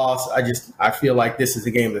the loss, I feel like this is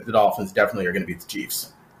a game that the Dolphins definitely are going to beat the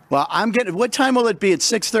Chiefs. Well, what time will it be?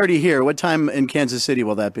 It's 6:30 here. What time in Kansas City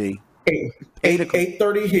will that be?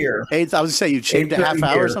 8:30 here. I was going to say you shaved a half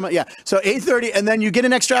hour or something. Yeah. So 8:30, and then you get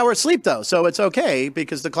an extra hour of sleep, though. So it's okay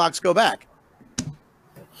because the clocks go back.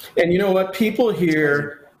 And you know what? People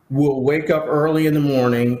here will wake up early in the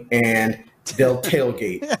morning and they'll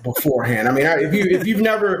tailgate beforehand. I mean, if you've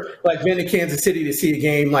never been to Kansas City to see a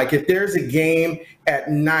game, if there's a game at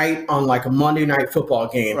night on a Monday night football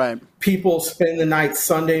game, right, people spend the night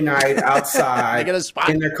Sunday night outside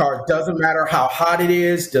in their car. Doesn't matter how hot it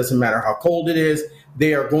is, doesn't matter how cold it is.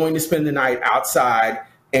 They are going to spend the night outside.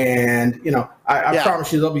 And, I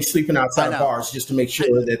promise you they'll be sleeping outside bars just to make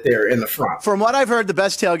sure that they're in the front. From what I've heard, the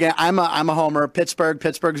best tailgate, I'm a homer.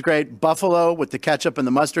 Pittsburgh's great. Buffalo with the ketchup and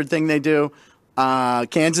the mustard thing they do.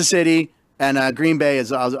 Kansas City and Green Bay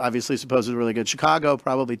is obviously supposedly really good. Chicago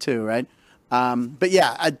probably too, right? But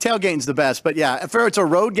yeah, tailgating's the best. But yeah, if it's a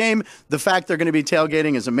road game, the fact they're going to be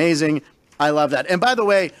tailgating is amazing. I love that. And by the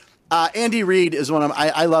way, Andy Reid is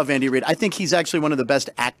I love Andy Reid. I think he's actually one of the best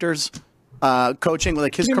actors. Coaching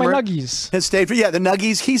his career, his stage, the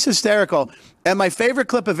Nuggies. He's hysterical. And my favorite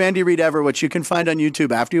clip of Andy Reid ever, which you can find on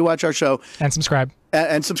YouTube after you watch our show and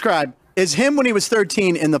subscribe, is him when he was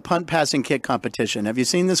 13 in the punt, pass, and kick competition. Have you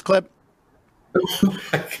seen this clip? Oh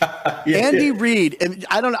my God. Yeah. Andy Reid.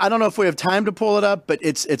 I don't know if we have time to pull it up, but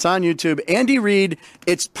it's on YouTube. Andy Reid.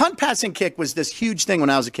 It's punt, pass, and kick was this huge thing when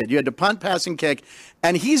I was a kid. You had to punt, pass, and kick,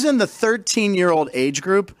 and he's in the 13-year-old age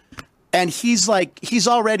group. And he's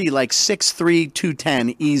already 6'3",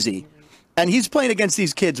 210, easy. And he's playing against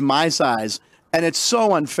these kids my size, and it's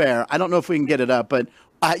so unfair. I don't know if we can get it up, but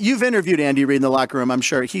you've interviewed Andy Reid in the locker room, I'm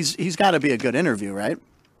sure. He's got to be a good interview, right?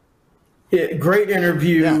 Yeah, great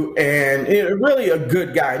interview, and really a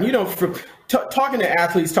good guy. And, talking to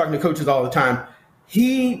athletes, talking to coaches all the time,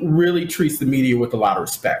 he really treats the media with a lot of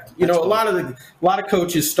respect. A lot of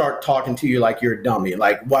coaches start talking to you like you're a dummy.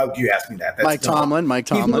 Like, why would you ask me that? That's Mike Tomlin. He's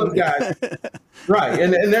one of those guys, right?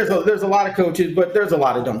 And there's a lot of coaches, but there's a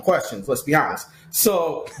lot of dumb questions. Let's be honest.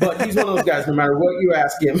 So, but he's one of those guys. No matter what you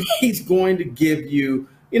ask him, he's going to give you,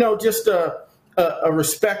 just a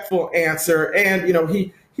respectful answer. And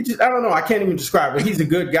he just, I don't know, I can't even describe it. He's a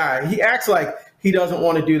good guy. He acts like he doesn't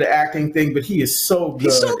want to do the acting thing, but he is so good,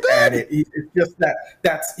 at it. It's just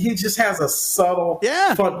he just has a subtle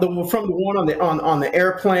from the one on the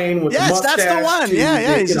airplane with the mustache. That's the one.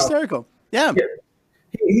 He's hysterical. Yeah.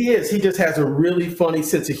 He is. He just has a really funny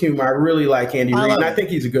sense of humor. I really like Andy Reid, and I think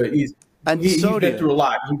he's he's been through a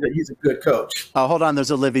lot. He's a good coach. Oh, hold on.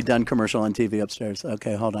 There's a Livy Dunn commercial on TV upstairs.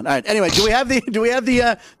 Okay, hold on. All right. Anyway, do we have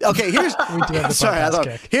the okay, here's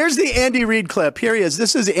here's the Andy Reid clip. Here he is.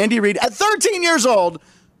 This is Andy Reid at 13 years old.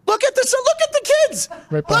 Look at this. Look at the kids.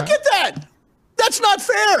 Right Look at that. That's not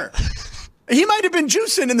fair. He might have been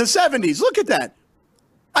juicing in the 70s. Look at that.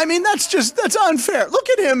 I mean, that's unfair. Look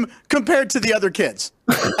at him compared to the other kids.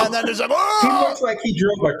 And then there's like, He looks like he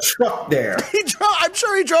drove a truck there. I'm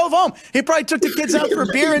sure he drove home. He probably took the kids out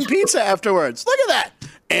for beer and pizza afterwards. Look at that.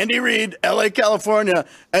 Andy Reid, LA, California.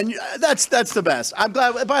 And that's the best. I'm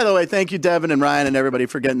glad. By the way, thank you, Devin and Ryan and everybody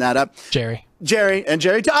for getting that up. Jerry. Jerry.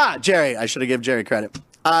 I should have given Jerry credit.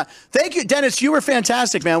 Thank you, Dennis. You were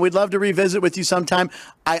fantastic, man. We'd love to revisit with you sometime.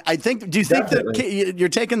 I think. Do you think Definitely. that you're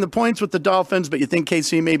taking the points with the Dolphins, but you think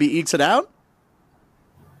KC maybe ekes it out?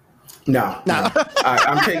 No.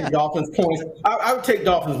 I'm taking Dolphins points. I would take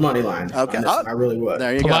Dolphins money line. Okay. I really would.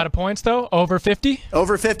 There you A go. lot of points, though? Over 50?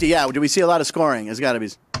 Over 50, yeah. Do we see a lot of scoring? It's got to be.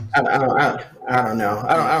 I don't know.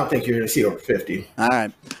 I don't think you're going to see over 50.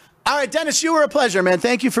 All right, Dennis, you were a pleasure, man.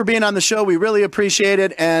 Thank you for being on the show. We really appreciate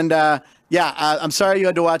it. And I'm sorry you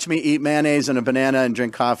had to watch me eat mayonnaise and a banana and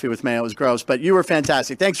drink coffee with mayo. It was gross, but you were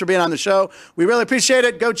fantastic. Thanks for being on the show. We really appreciate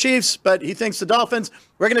it. Go Chiefs, but he thinks the Dolphins.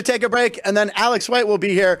 We're going to take a break, and then Alex White will be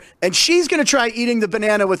here, and she's going to try eating the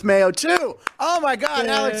banana with mayo, too. Oh, my God,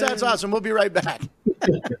 Yay. Alex, that's awesome. We'll be right back.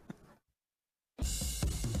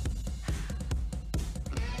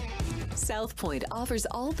 South Point offers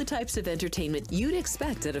all the types of entertainment you'd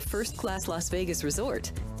expect at a first-class Las Vegas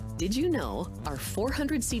resort. Did you know our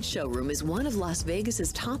 400-seat showroom is one of Las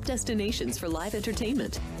Vegas's top destinations for live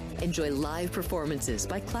entertainment? Enjoy live performances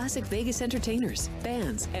by classic Vegas entertainers,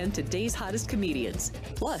 bands, and today's hottest comedians,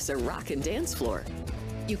 plus a rock and dance floor.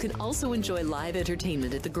 You can also enjoy live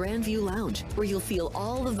entertainment at the Grand View Lounge, where you'll feel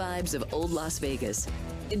all the vibes of old Las Vegas.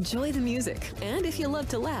 Enjoy the music, and if you love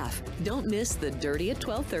to laugh, don't miss The Dirty at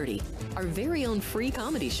 12:30, our very own free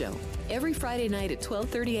comedy show, every Friday night at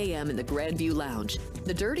 12:30 a.m. in the Grand View Lounge.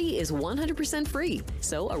 The Dirty is 100% free,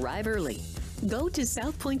 so arrive early. Go to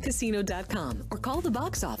southpointcasino.com or call the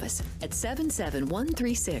box office at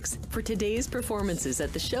 77136 for today's performances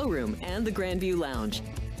at the showroom and the Grand View Lounge.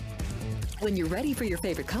 When you're ready for your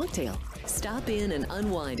favorite cocktail, stop in and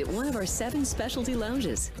unwind at one of our 7 specialty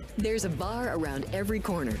lounges. There's a bar around every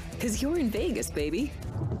corner, because you're in Vegas, baby.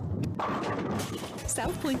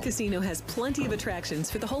 South Point Casino has plenty of attractions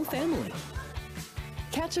for the whole family.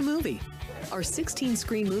 Catch a movie. Our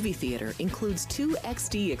 16-screen movie theater includes 2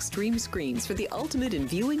 XD Extreme screens for the ultimate in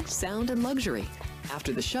viewing, sound, and luxury.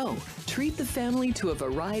 After the show, treat the family to a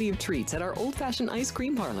variety of treats at our old-fashioned ice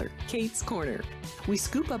cream parlor, Kate's Corner. We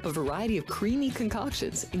scoop up a variety of creamy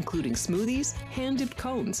concoctions, including smoothies, hand-dipped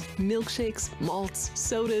cones, milkshakes, malts,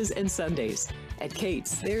 sodas, and sundaes. At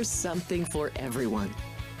Kate's, there's something for everyone.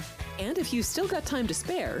 And if you still got time to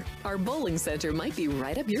spare, our bowling center might be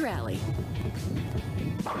right up your alley.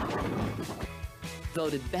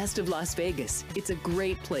 Voted Best of Las Vegas, it's a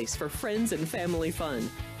great place for friends and family fun.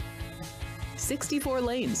 64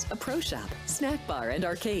 lanes, a pro shop, snack bar, and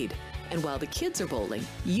arcade. And while the kids are bowling,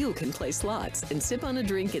 you can play slots and sip on a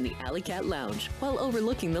drink in the Alley Cat Lounge while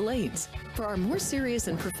overlooking the lanes. For our more serious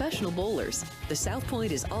and professional bowlers, the South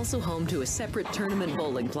Point is also home to a separate tournament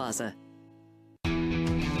bowling plaza.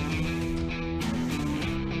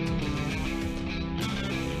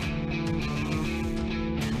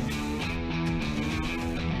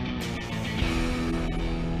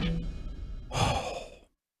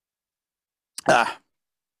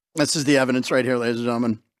 This is the evidence right here, ladies and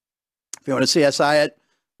gentlemen. If you want to CSI it,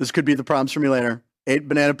 this could be the problems for me later. 8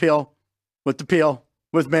 banana peel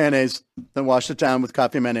with mayonnaise, then wash it down with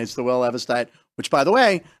coffee mayonnaise, the Will Levis diet, which, by the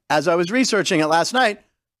way, as I was researching it last night,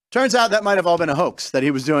 turns out that might have all been a hoax, that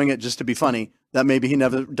he was doing it just to be funny, that maybe he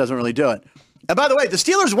never doesn't really do it. And by the way, the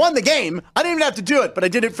Steelers won the game. I didn't even have to do it, but I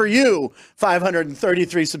did it for you,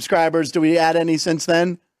 533 subscribers. Do we add any since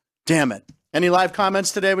then? Damn it. Any live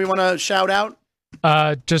comments today we want to shout out?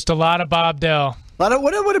 Just a lot of Bob Dell.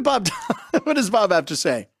 What did Bob? What does Bob have to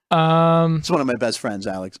say? It's one of my best friends,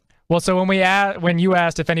 Alex. Well, so when you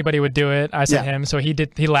asked if anybody would do it, I said him. So he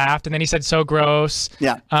did. He laughed, and then he said, "So gross."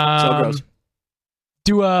 Yeah, so gross.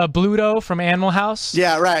 Do a Bluto from Animal House.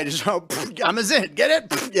 Yeah, right. I'm a zit.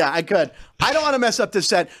 Get it? Yeah, I could. I don't want to mess up this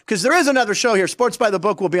set because there is another show here. Sports by the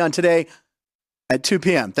Book will be on today at 2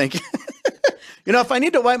 p.m. Thank you. You know, if I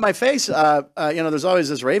need to wipe my face, there's always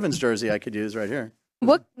this Ravens jersey I could use right here.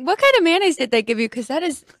 What kind of mayonnaise did they give you? Because that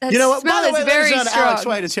you know what? Smell By the way, is very strong. Alex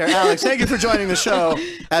White is here. Alex, thank you for joining the show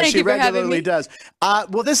as she regularly does.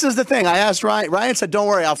 Well, this is the thing. I asked Ryan. Ryan said, "Don't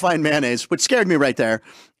worry, I'll find mayonnaise," which scared me right there.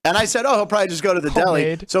 And I said, "Oh, he'll probably just go to the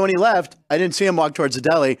deli." So when he left, I didn't see him walk towards the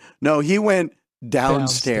deli. No, he went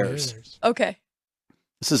downstairs. Okay.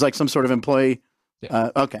 This is like some sort of employee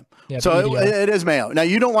Okay. Yeah, so BDO. it is mayo. Now,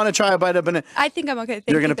 you don't want to try a bite of banana. I think I'm okay. Thank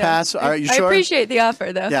You're you, going to though. pass? Are you sure? I appreciate the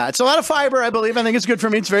offer, though. Yeah, it's a lot of fiber, I believe. I think it's good for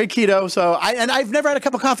me. It's very keto. So, I've never had a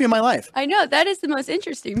cup of coffee in my life. I know. That is the most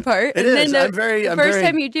interesting part. It and is. Then the first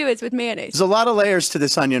time you do it's with mayonnaise. There's a lot of layers to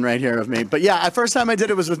this onion right here of me. But yeah, the first time I did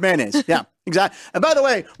it was with mayonnaise. Yeah, exactly. And by the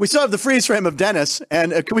way, we still have the freeze frame of Dennis.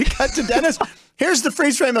 And can we cut to Dennis? Here's the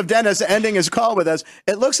freeze frame of Dennis ending his call with us.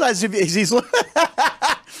 It looks like he's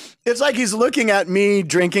it's like he's looking at me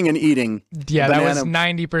drinking and eating. Yeah, banana. that was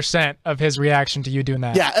 90% of his reaction to you doing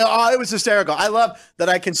that. Yeah, it was hysterical. I love that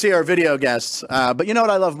I can see our video guests. But you know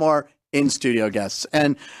what I love more? In-studio guests.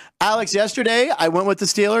 And Alex, yesterday, I went with the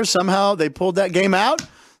Steelers. Somehow they pulled that game out.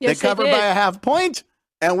 Yes, they covered they did. by a half point.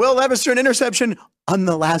 And Will Levis threw an interception on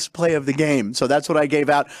the last play of the game. So that's what I gave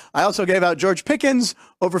out. I also gave out George Pickens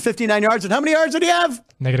over 59 yards. And how many yards did he have?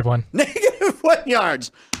 -1. -1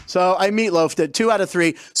 yards. So I meatloafed it 2 out of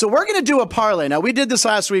 3. So we're going to do a parlay. Now, we did this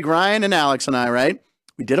last week, Ryan and Alex and I, right?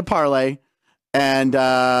 We did a parlay. And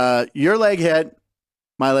your leg hit.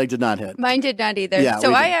 My leg did not hit. Mine did not either. Yeah, so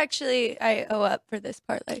we I owe up for this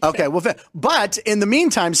parlay. Okay, so. well, but in the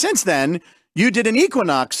meantime, since then, you did an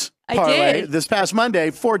Equinox parlay I did. this past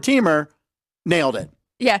Monday. 4-teamer, nailed it.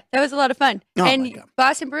 Yeah, that was a lot of fun. Oh, my and God.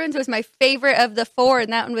 Boston Bruins was my favorite of the 4,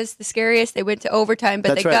 and that one was the scariest. They went to overtime, but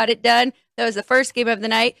That's they right. got it done. That was the first game of the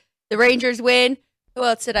night. The Rangers win. Who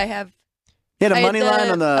else did I have? He had a I had money line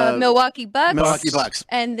on the Milwaukee Bucks. Milwaukee Bucks.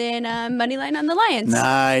 And then money line on the Lions.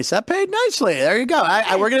 Nice. That paid nicely. There you go.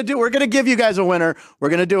 We're gonna give you guys a winner. We're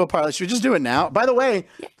gonna do a parlay. Should we just do it now? By the way,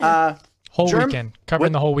 Whole Germ- weekend.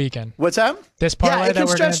 Covering the whole weekend. what's that? This parlay Yeah, it that can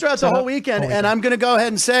we're stretch gonna throughout the set whole up? weekend, Whole and I'm gonna go ahead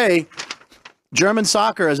and say German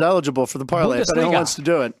soccer is eligible for the parlay if anyone Bundesliga. wants to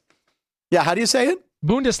do it. Yeah, how do you say it?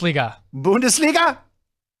 Bundesliga. Bundesliga?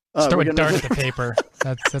 Just throw we're a gonna- dart at the paper.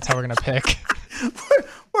 That's how we're going to pick.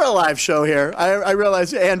 We're a live show here. I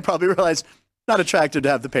realize, and probably realize, not attractive to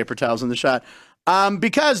have the paper towels in the shot.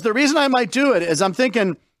 Because the reason I might do it is I'm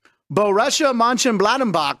thinking Borussia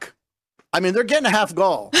Mönchengladbach. I mean, they're getting a half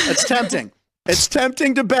goal. It's tempting. It's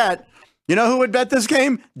tempting to bet. You know who would bet this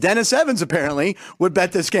game? Dennis Evans, apparently, would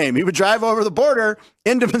bet this game. He would drive over the border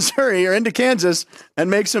into Missouri or into Kansas and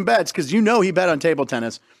make some bets because you know he bet on table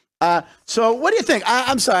tennis. So what do you think?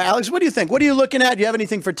 I'm sorry, Alex, what do you think? What are you looking at? Do you have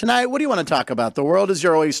anything for tonight? What do you want to talk about? The world is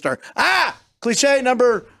your oyster. Cliche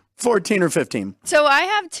number 14 or 15. So I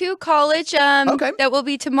have 2 college Okay. that will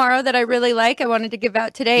be tomorrow that I really like. I wanted to give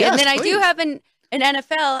out today. Yes, and then I please. do have an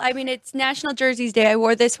NFL. I mean, it's National Jerseys Day. I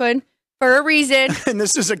wore this one for a reason. And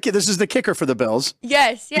this is the kicker for the Bills.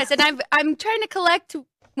 Yes. And I'm trying to collect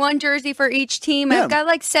one jersey for each team. Yeah. I've got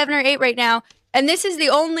like 7 or 8 right now. And this is the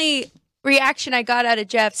only reaction I got out of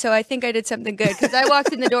Jeff, so I think I did something good because I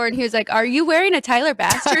walked in the door and he was like, "Are you wearing a Tyler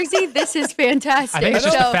Bass jersey? This is fantastic." I think it's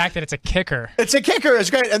just So- the fact that it's a kicker. It's a kicker.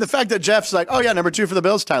 It's great. And the fact that Jeff's like, oh, yeah, number 2 for the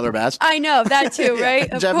Bills, Tyler Bass. I know that too,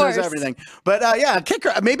 right? Of Jeff course. knows everything. But yeah,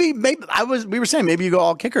 kicker. Maybe we were saying maybe you go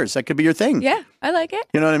all kickers. That could be your thing. Yeah, I like it.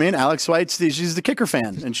 You know what I mean? Alex White's she's the kicker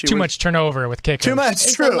fan, and she Too was- much turnover with kickers. Too much.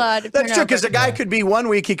 It's True. a lot of That's true because the turnover. guy could be one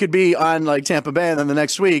week he could be on like Tampa Bay, and then the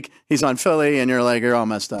next week he's on Philly, and you're like you're all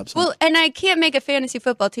messed up. So. Well, and I can't make a fantasy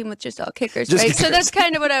football team with just all kickers, Just right? So kickers. that's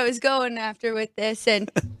kind of what I was going after with this,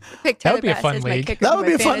 and picked That Tyler would be a Bass fun as my league. kicker. That for would be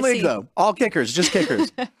my a fun fantasy. league, though. All kickers, just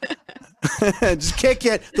kickers. Just kick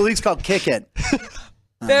it. The league's called Kick It.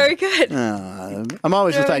 Very good. I'm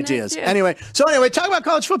always with Very nice, ideas. yeah. Anyway, talk about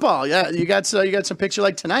college football. Yeah, you got some picture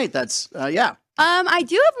like tonight. That's yeah. I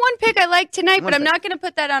do have one pick I like tonight, One but I'm pick. not going to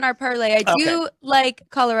put that on our parlay. I do like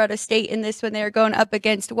Colorado State in this when they're going up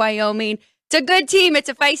against Wyoming. It's a good team. It's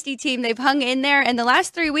a feisty team. They've hung in there, and the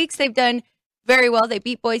last 3 weeks they've done very well. They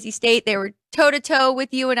beat Boise State. They were toe-to-toe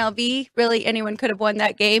with UNLV. Really, anyone could have won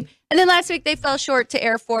that game. And then last week they fell short to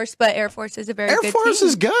Air Force, but Air Force is a very Air good Force team.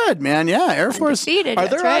 is good, man. Yeah, Air Force. Undefeated, Are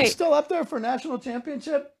that's their odds right. still up there for national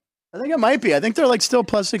championship? I think it might be. I think they're like still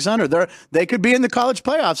plus 600. They could be in the college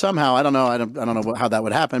playoff somehow. I don't know. I don't know how that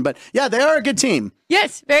would happen. But yeah, they are a good team.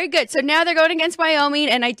 Yes, very good. So now they're going against Wyoming,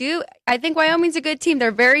 and I think Wyoming's a good team. They're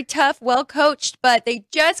very tough, well coached, but they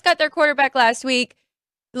just got their quarterback last week.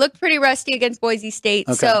 Looked pretty rusty against Boise State.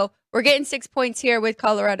 Okay. So we're getting 6 points here with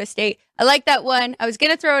Colorado State. I like that one. I was going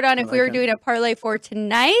to throw it on if we were doing a parlay for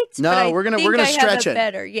tonight. No, but I we're gonna think I have stretch a it.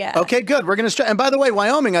 Better, yeah. Okay, good. We're going to stretch. And by the way,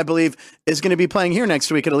 Wyoming, I believe, is going to be playing here next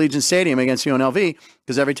week at Allegiant Stadium against UNLV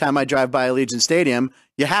because every time I drive by Allegiant Stadium,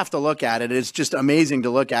 you have to look at it. It's just amazing to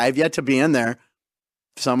look at. I've yet to be in there.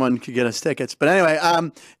 someone could get us tickets. But anyway,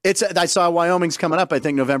 I saw Wyoming's coming up, I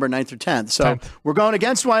think November 9th or 10th. So we're going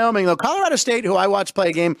against Wyoming, though. Colorado State, who I watched play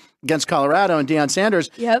a game against Colorado and Deion Sanders,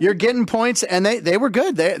 you're getting points, and they were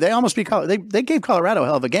good. They almost beat Colorado. They gave Colorado a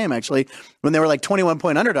hell of a game, actually, when they were like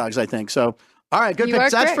 21-point underdogs, I think. So, all right, good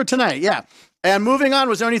picks. That's for tonight, yeah. And moving on,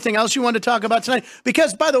 was there anything else you wanted to talk about tonight?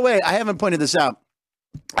 Because, by the way, I haven't pointed this out.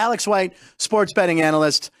 Alex White, sports betting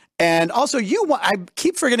analyst. And also, I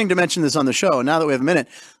keep forgetting to mention this on the show. Now that we have a minute,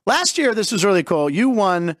 last year, this was really cool. You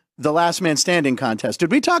won the Last Man Standing contest.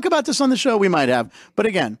 Did we talk about this on the show? We might have. But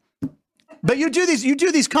again, you do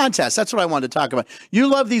these contests. That's what I wanted to talk about. You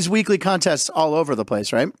love these weekly contests all over the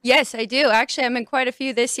place, right? Yes, I do. Actually, I'm in quite a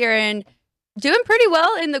few this year and doing pretty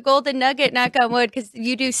well in the Golden Nugget, knock on wood, because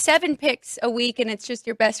you do 7 picks a week and it's just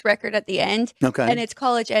your best record at the end. Okay. And it's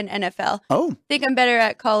college and NFL. Oh. I think I'm better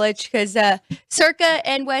at college because Circa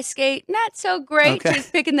and Westgate, not so great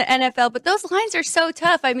just picking the NFL, but those lines are so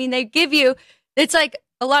tough. I mean, they give you, it's like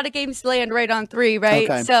a lot of games land right on 3, right?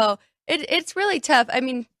 Okay. So it's really tough. I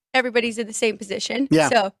mean, everybody's in the same position. Yeah.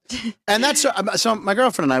 So. And that's so my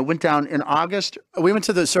girlfriend and I went down in August. We went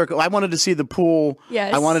to the Circa. I wanted to see the pool.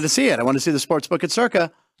 Yes. I wanted to see it. I wanted to see the sports book at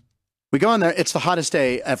Circa. We go in there. It's the hottest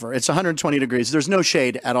day ever. It's 120 degrees. There's no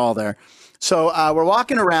shade at all there. So we're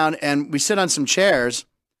walking around and we sit on some chairs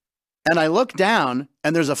and I look down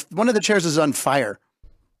and there's one of the chairs is on fire.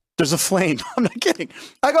 There's a flame. I'm not kidding.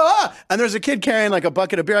 I go, and there's a kid carrying like a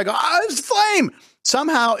bucket of beer. I go, it's a flame.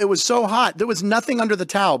 Somehow it was so hot. There was nothing under the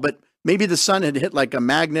towel, but maybe the sun had hit like a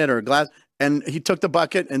magnet or a glass, and he took the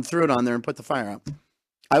bucket and threw it on there and put the fire out.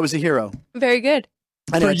 I was a hero. Very good.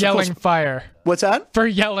 For yelling fire. What's that? For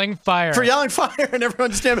yelling fire. For yelling fire, and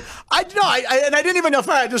everyone's standing. I didn't even know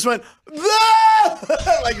fire. I just went,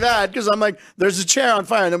 like that, because I'm like, there's a chair on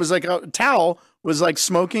fire, and it was like a towel was like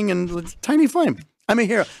smoking and a tiny flame. I'm a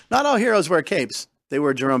hero. Not all heroes wear capes. They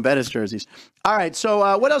wear Jerome Bettis jerseys. All right.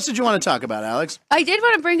 So what else did you want to talk about, Alex? I did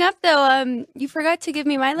want to bring up, though, you forgot to give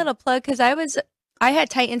me my little plug because I had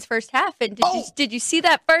Titans first half. And did you see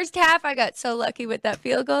that first half? I got so lucky with that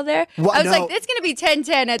field goal there. What? I was like, it's going to be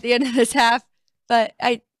 10-10 at the end of this half. But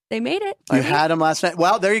they made it. You had them last night.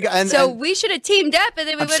 Well, there you go. And we should have teamed up, and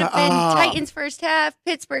then we would have been Titans first half,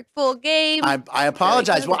 Pittsburgh full game. I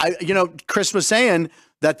apologize. Well, Chris was saying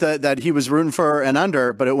that he was rooting for an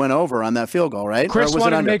under, but it went over on that field goal, right? Chris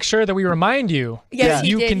wanted to make sure that we remind you that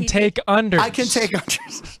you can take unders. I can take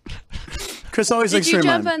unders. Chris always likes to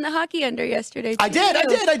remind me. Did you jump me. on the hockey under yesterday? I did.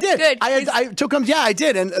 Good. I took them. Yeah, I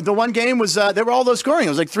did. And the one game was they were all low scoring. It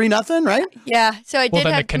was like 3-0, right? Yeah. So I did. Well,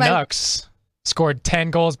 then the Canucks scored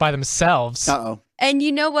 10 goals by themselves. Uh-oh. And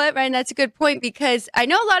you know what, Ryan? That's a good point because I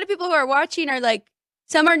know a lot of people who are watching are like,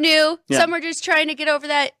 some are new, some are just trying to get over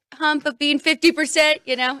that hump of being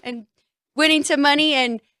 50%, and winning some money.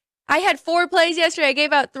 And I had 4 plays yesterday. I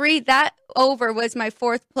gave out 3. That over was my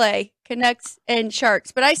 4th play, Canucks and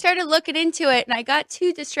Sharks. But I started looking into it, and I got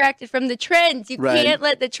too distracted from the trends. You can't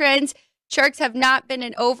let the trends. Sharks have not been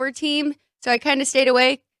an over team, so I kind of stayed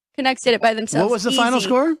away. Canucks did it by themselves. What was the final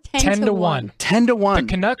score? 10-1. 10-1. The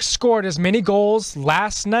Canucks scored as many gols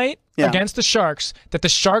last night against the Sharks that the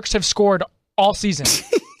Sharks have scored all season.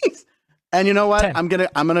 And you know what? 10. I'm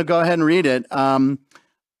gonna go ahead and read it.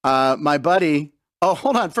 My buddy. Oh,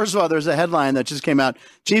 hold on. First of all, there's a headline that just came out.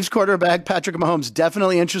 Chiefs quarterback Patrick Mahomes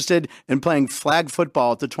definitely interested in playing flag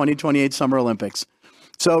football at the 2028 Summer Olympics.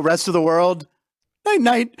 So, rest of the world,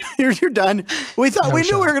 night. You're done. We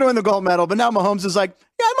knew we were going to win the gold medal, but now Mahomes is like,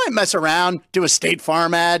 I might mess around, do a State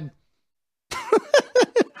Farm ad.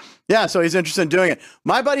 Yeah, so he's interested in doing it.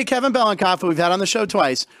 My buddy Kevin Belenkoff, who we've had on the show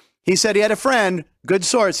twice, he said he had a friend, good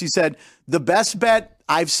source. He said, the best bet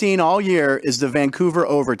I've seen all year is the Vancouver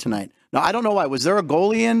over tonight. Now, I don't know why. Was there a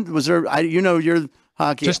goalie in? Was there, you're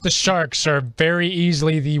hockey. Just the Sharks are very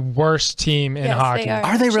easily the worst team in hockey.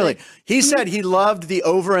 Are they really? He said he loved the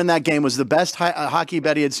over in that game, was the best hockey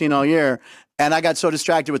bet he had seen all year. And I got so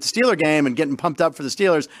distracted with the Steeler game and getting pumped up for the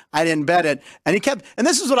Steelers, I didn't bet it. And he kept, and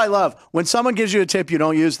this is what I love. When someone gives you a tip you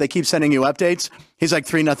don't use, they keep sending you updates. He's like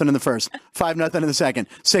 3-0 in the first, 5-0 in the second,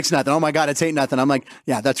 6-0. Oh my God, it's 8-0. I'm like,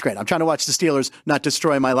 yeah, that's great. I'm trying to watch the Steelers not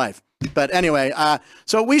destroy my life. But anyway,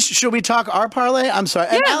 so should we talk our parlay? I'm sorry.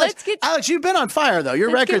 Yeah, and Alex, you've been on fire though.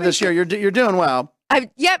 Your record this year, you're doing well.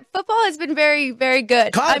 Football has been very, very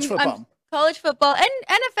good. College football. College football and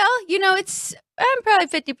NFL, I'm probably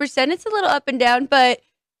 50%. It's a little up and down, but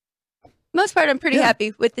most part I'm pretty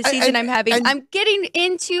happy with the season I'm having. I'm getting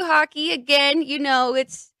into hockey again.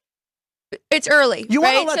 It's early. You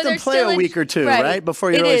want to let them play a week or two, right?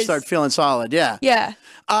 Before you really start feeling solid. Yeah. Yeah.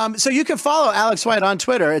 So you can follow Alex White on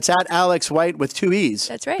Twitter. It's at Alex White with 2 E's.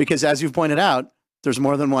 That's right. Because as you've pointed out, there's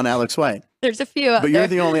more than one Alex White. There's a few out But there. you're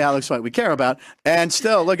the only Alex White we care about. And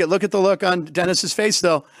still, look at the look on Dennis's face.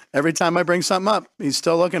 Still, every time I bring something up, he's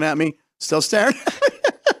still looking at me, still staring.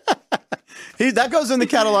 That goes in the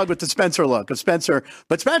catalog with the Spencer look of Spencer.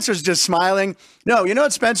 But Spencer's just smiling. No, you know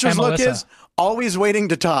what Spencer's look is? Always waiting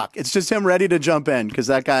to talk. It's just him ready to jump in because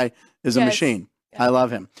that guy is a machine. I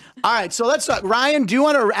love him. All right, so let's talk. Ryan, do you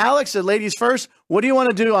want to, Alex, ladies first, what do you want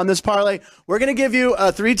to do on this parlay? We're going to give you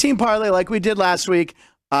a 3-team parlay like we did last week.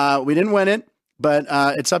 We didn't win it, but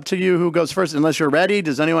it's up to you who goes first, unless you're ready.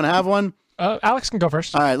 Does anyone have one? Alex can go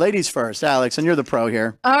first. All right, ladies first. Alex, and you're the pro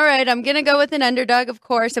here. All right, I'm going to go with an underdog, of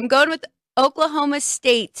course. I'm going with Oklahoma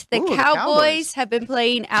State. The Cowboys have been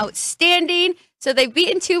playing outstanding. So they've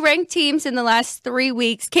beaten 2 ranked teams in the last 3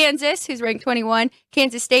 weeks. Kansas, who's ranked 21.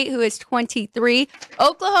 Kansas State, who is 23.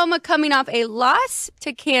 Oklahoma coming off a loss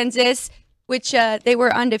to Kansas, which they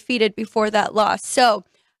were undefeated before that loss. So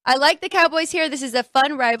I like the Cowboys here. This is a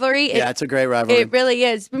fun rivalry. Yeah, it's a great rivalry. It really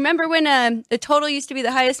is. Remember when the total used to be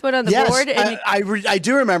the highest one on the board? And I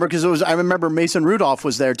do remember because I remember Mason Rudolph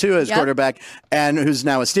was there too as quarterback, and who's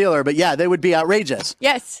now a Steeler. But yeah, they would be outrageous.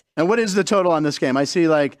 Yes. And what is the total on this game? I see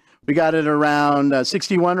we got it around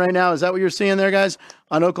 61 right now. Is that what you're seeing there, guys?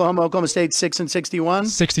 On Oklahoma State, 6 and 61?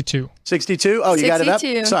 62. 62? Oh, you 62. got it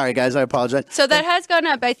up? Sorry, guys. I apologize. So that has gone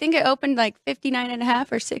up. I think it opened like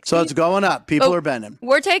 59.5 or 60. So it's going up. People are bending.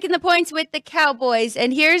 We're taking the points with the Cowboys.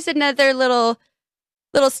 And here's another little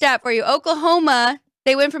stat for you. Oklahoma,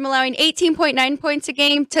 they went from allowing 18.9 points a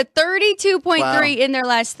game to 32.3 in their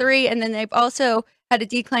last 3. And then they've also had a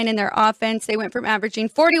decline in their offense. They went from averaging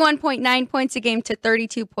 41.9 points a game to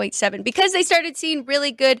 32.7 because they started seeing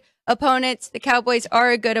really good opponents. The Cowboys are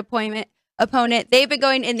a good opponent. They've been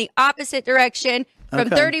going in the opposite direction from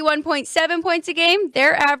 31.7 points a game.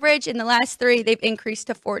 Their average in the last 3, they've increased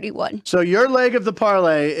to 41. So your leg of the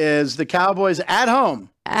parlay is the Cowboys at home.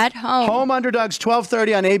 At home. Home underdogs,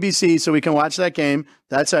 12:30 on ABC, so we can watch that game.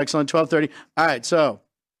 That's excellent, 12:30. All right, so,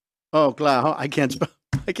 I can't spell.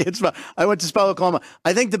 I went to spell Oklahoma.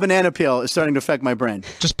 I think the banana peel is starting to affect my brain.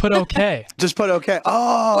 Just put okay. Just put okay.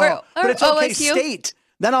 Oh, but it's okay OSU? State.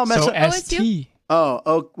 Then I'll mess up. ST.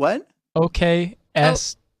 What?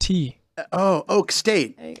 OKST. Oak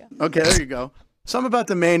State. There you go. Okay, there you go. Something about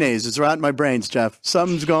the mayonnaise is rotting my brains, Jeff.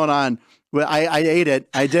 Something's going on. Well, I ate it.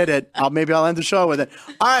 I did it. Maybe I'll end the show with it.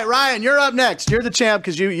 All right, Ryan, you're up next. You're the champ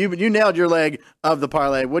because you nailed your leg of the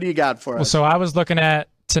parlay. What do you got for us? Well, so I was looking at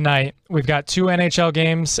tonight. We've got 2 NHL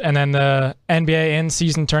games, and then the NBA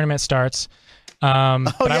in-season tournament starts.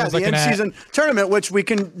 The in-season tournament, which we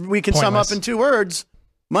can sum up in 2 words.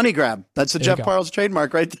 Money grab. That's the Jeff Parles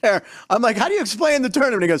trademark right there. I'm like, how do you explain the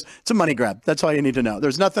tournament? He goes, it's a money grab. That's all you need to know.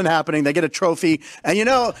 There's nothing happening. They get a trophy. And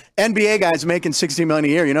NBA guys making $60 million a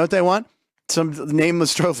year. You know what they want? Some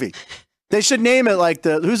nameless trophy. They should name it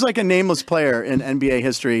who's like a nameless player in NBA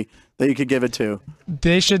history that you could give it to?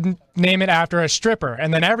 They should name it after a stripper,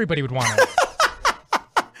 and then everybody would want it.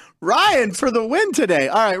 Ryan for the win today.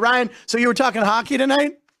 All right, Ryan. So you were talking hockey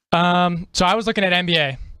tonight? So I was looking at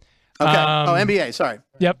NBA. Okay. NBA. Sorry.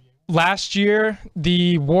 Yep. Last year,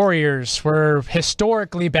 the Warriors were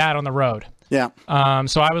historically bad on the road. Yeah.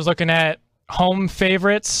 So I was looking at home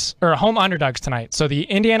favorites or home underdogs tonight. So the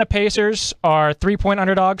Indiana Pacers are 3-point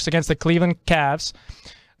underdogs against the Cleveland Cavs.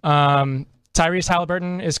 Tyrese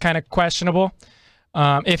Halliburton is kind of questionable.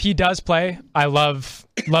 If he does play, I love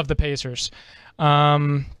the Pacers.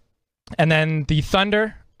 And then the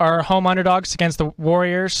Thunder are home underdogs against the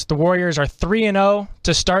Warriors. The Warriors are 3-0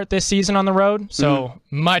 to start this season on the road, so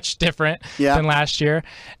much different than last year.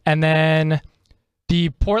 And then the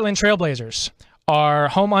Portland Trailblazers are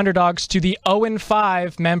home underdogs to the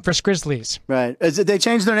 0-5 Memphis Grizzlies. Right. They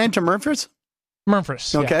changed their name to Memphis?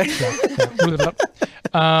 Memphis. Okay.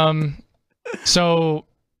 Yeah. So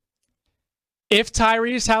if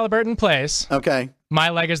Tyrese Halliburton plays, my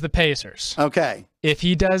leg is the Pacers. Okay. If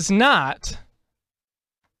he does not...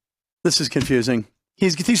 This is confusing.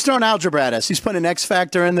 He's throwing algebra at us. He's putting an X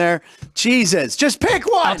factor in there. Jesus, just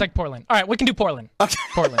pick one. I'll take Portland. All right, we can do Portland. Okay.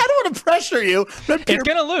 Portland. I don't want to pressure you. It's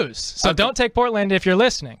going to lose, so don't take Portland if you're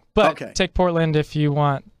listening. But take Portland if you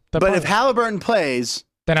want the But Portland. if Halliburton plays...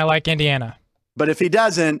 Then I like Indiana. But if he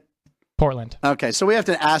doesn't... Portland. Okay, so we have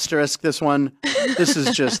to asterisk this one. This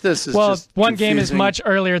is just one game is much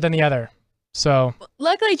earlier than the other. So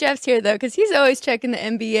luckily Jeff's here though, because he's always checking the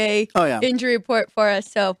NBA injury report for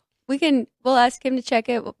us. So we'll ask him to check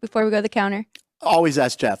it before we go to the counter. Always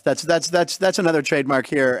ask Jeff. That's another trademark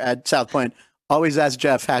here at South Point. Always ask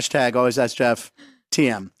Jeff. # always ask Jeff.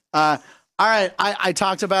 TM. All right, I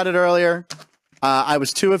talked about it earlier. I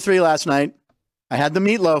was 2 of 3 last night. I had the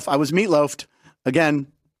meatloaf. I was meatloafed again.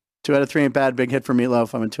 2 out of 3 ain't bad. Big hit for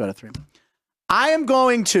meatloaf. I'm in 2 out of 3. I am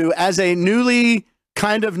going to, as a newly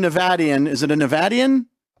kind of Nevadian, is it a Nevadian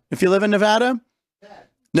if you live in Nevada?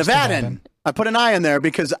 Nevadan. I put an I in there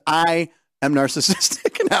because I am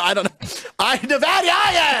narcissistic. No, I don't know. I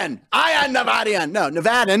am Nevadian. No,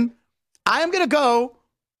 Nevadan. I am going to go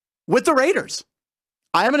with the Raiders.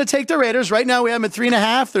 I am going to take the Raiders. Right now we have them at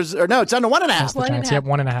 3.5. It's down to 1.5. The Giants. Yep,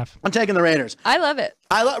 1.5. I'm taking the Raiders. I love it.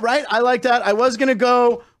 I like that. I was going to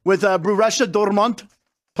go with Borussia Dortmund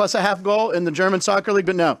plus a half goal in the German soccer league,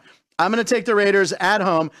 but no. I'm going to take the Raiders at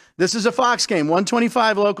home. This is a Fox game,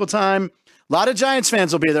 1:25 local time. A lot of Giants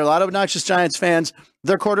fans will be there. A lot of obnoxious Giants fans.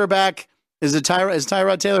 Their quarterback is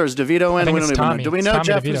Tyrod Taylor? Is DeVito in? I think We it's don't even know. Tommy. Do we know Tommy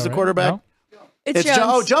Jeff DeVito, is the right? quarterback? No? It's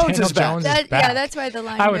Jones. Jones is back. Jones is back. Yeah, that's why the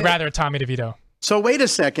line. I would moved. rather Tommy DeVito. So wait a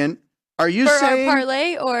second. Are you For saying our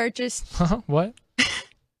parlay or just What?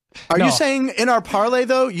 Are No. you saying in our parlay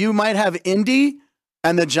though you might have Indy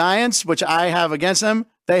and the Giants, which I have against them?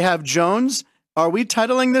 They have Jones. Are we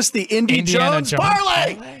titling this the Indy Jones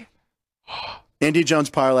parlay? Indy Jones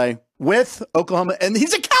parlay with Oklahoma, and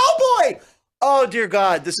he's a Cowboy. Oh dear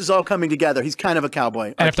God, this is all coming together. He's kind of a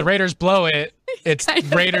Cowboy. And if the Raiders blow it, it's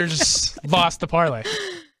Raiders lost the parlay.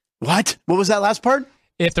 What? What was that last part?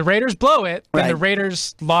 If the Raiders blow it, then Right. the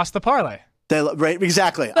Raiders lost the parlay. Right,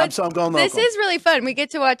 exactly. But I'm going local. this is really fun. We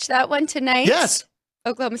get to watch that one tonight. Yes.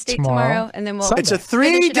 Oklahoma State Tomorrow. tomorrow, and then we'll. Sunday. It's a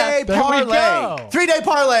Finish it 3-day up. There we parlay. go. 3-day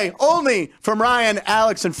parlay only from Ryan,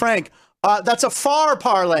 Alex, and Frank. That's a far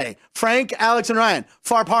parlay. Frank, Alex, and Ryan.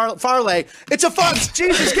 Parlay. It's a fun.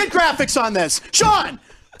 Jesus, get graphics on this. Sean,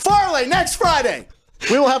 parlay next Friday.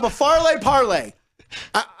 We will have a parlay.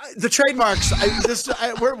 The trademarks.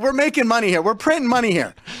 We're making money here. We're printing money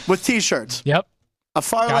here with T-shirts. Yep. A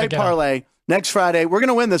parlay next Friday. We're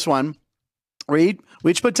gonna win this one. We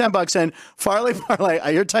each put $10 in.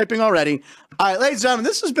 Parlay. You're typing already. All right, ladies and gentlemen,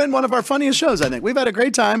 this has been one of our funniest shows. I think we've had a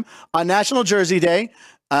great time on National Jersey Day.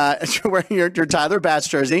 You're wearing your Tyler Bass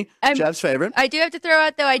jersey, Jeff's favorite. I do have to throw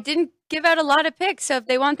out though. I didn't give out a lot of picks, so if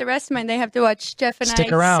they want the rest of mine, they have to watch Jeff and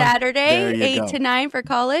Stick I around. Saturday There you 8 go. to 9 for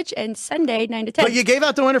college and Sunday 9 to 10. But you gave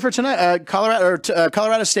out the winner for tonight,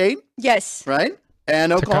 Colorado State, Yes, right?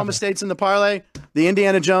 And Oklahoma cover. State's in the parlay, the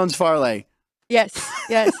Indiana Jones parlay. yes.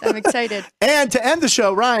 I'm excited. And to end the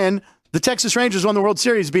show, Ryan, the Texas Rangers won the World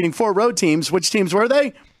Series, beating 4 road teams. Which teams were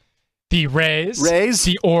they? The Rays,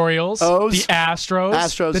 the Orioles, O's, the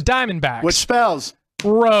Astros, the Diamondbacks. Which spells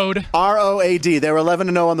road. ROAD. They were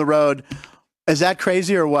 11-0 on the road. Is that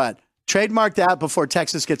crazy or what? Trademark that before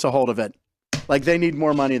Texas gets a hold of it. Like they need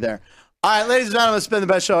more money there. All right, ladies and gentlemen, it's been the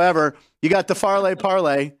best show ever. You got the parlay,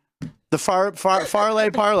 the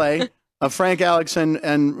parlay of Frank, Alex,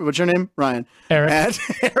 and what's your name? Ryan. Eric. And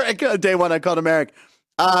Eric. Day one, I called him Eric.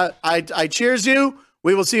 I cheers you.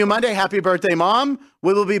 We will see you Monday. Happy birthday, Mom.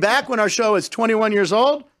 We will be back when our show is 21 years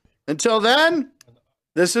old. Until then,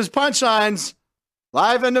 this is Punchlines,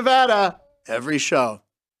 live in Nevada, every show.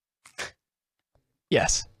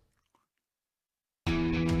 Yes.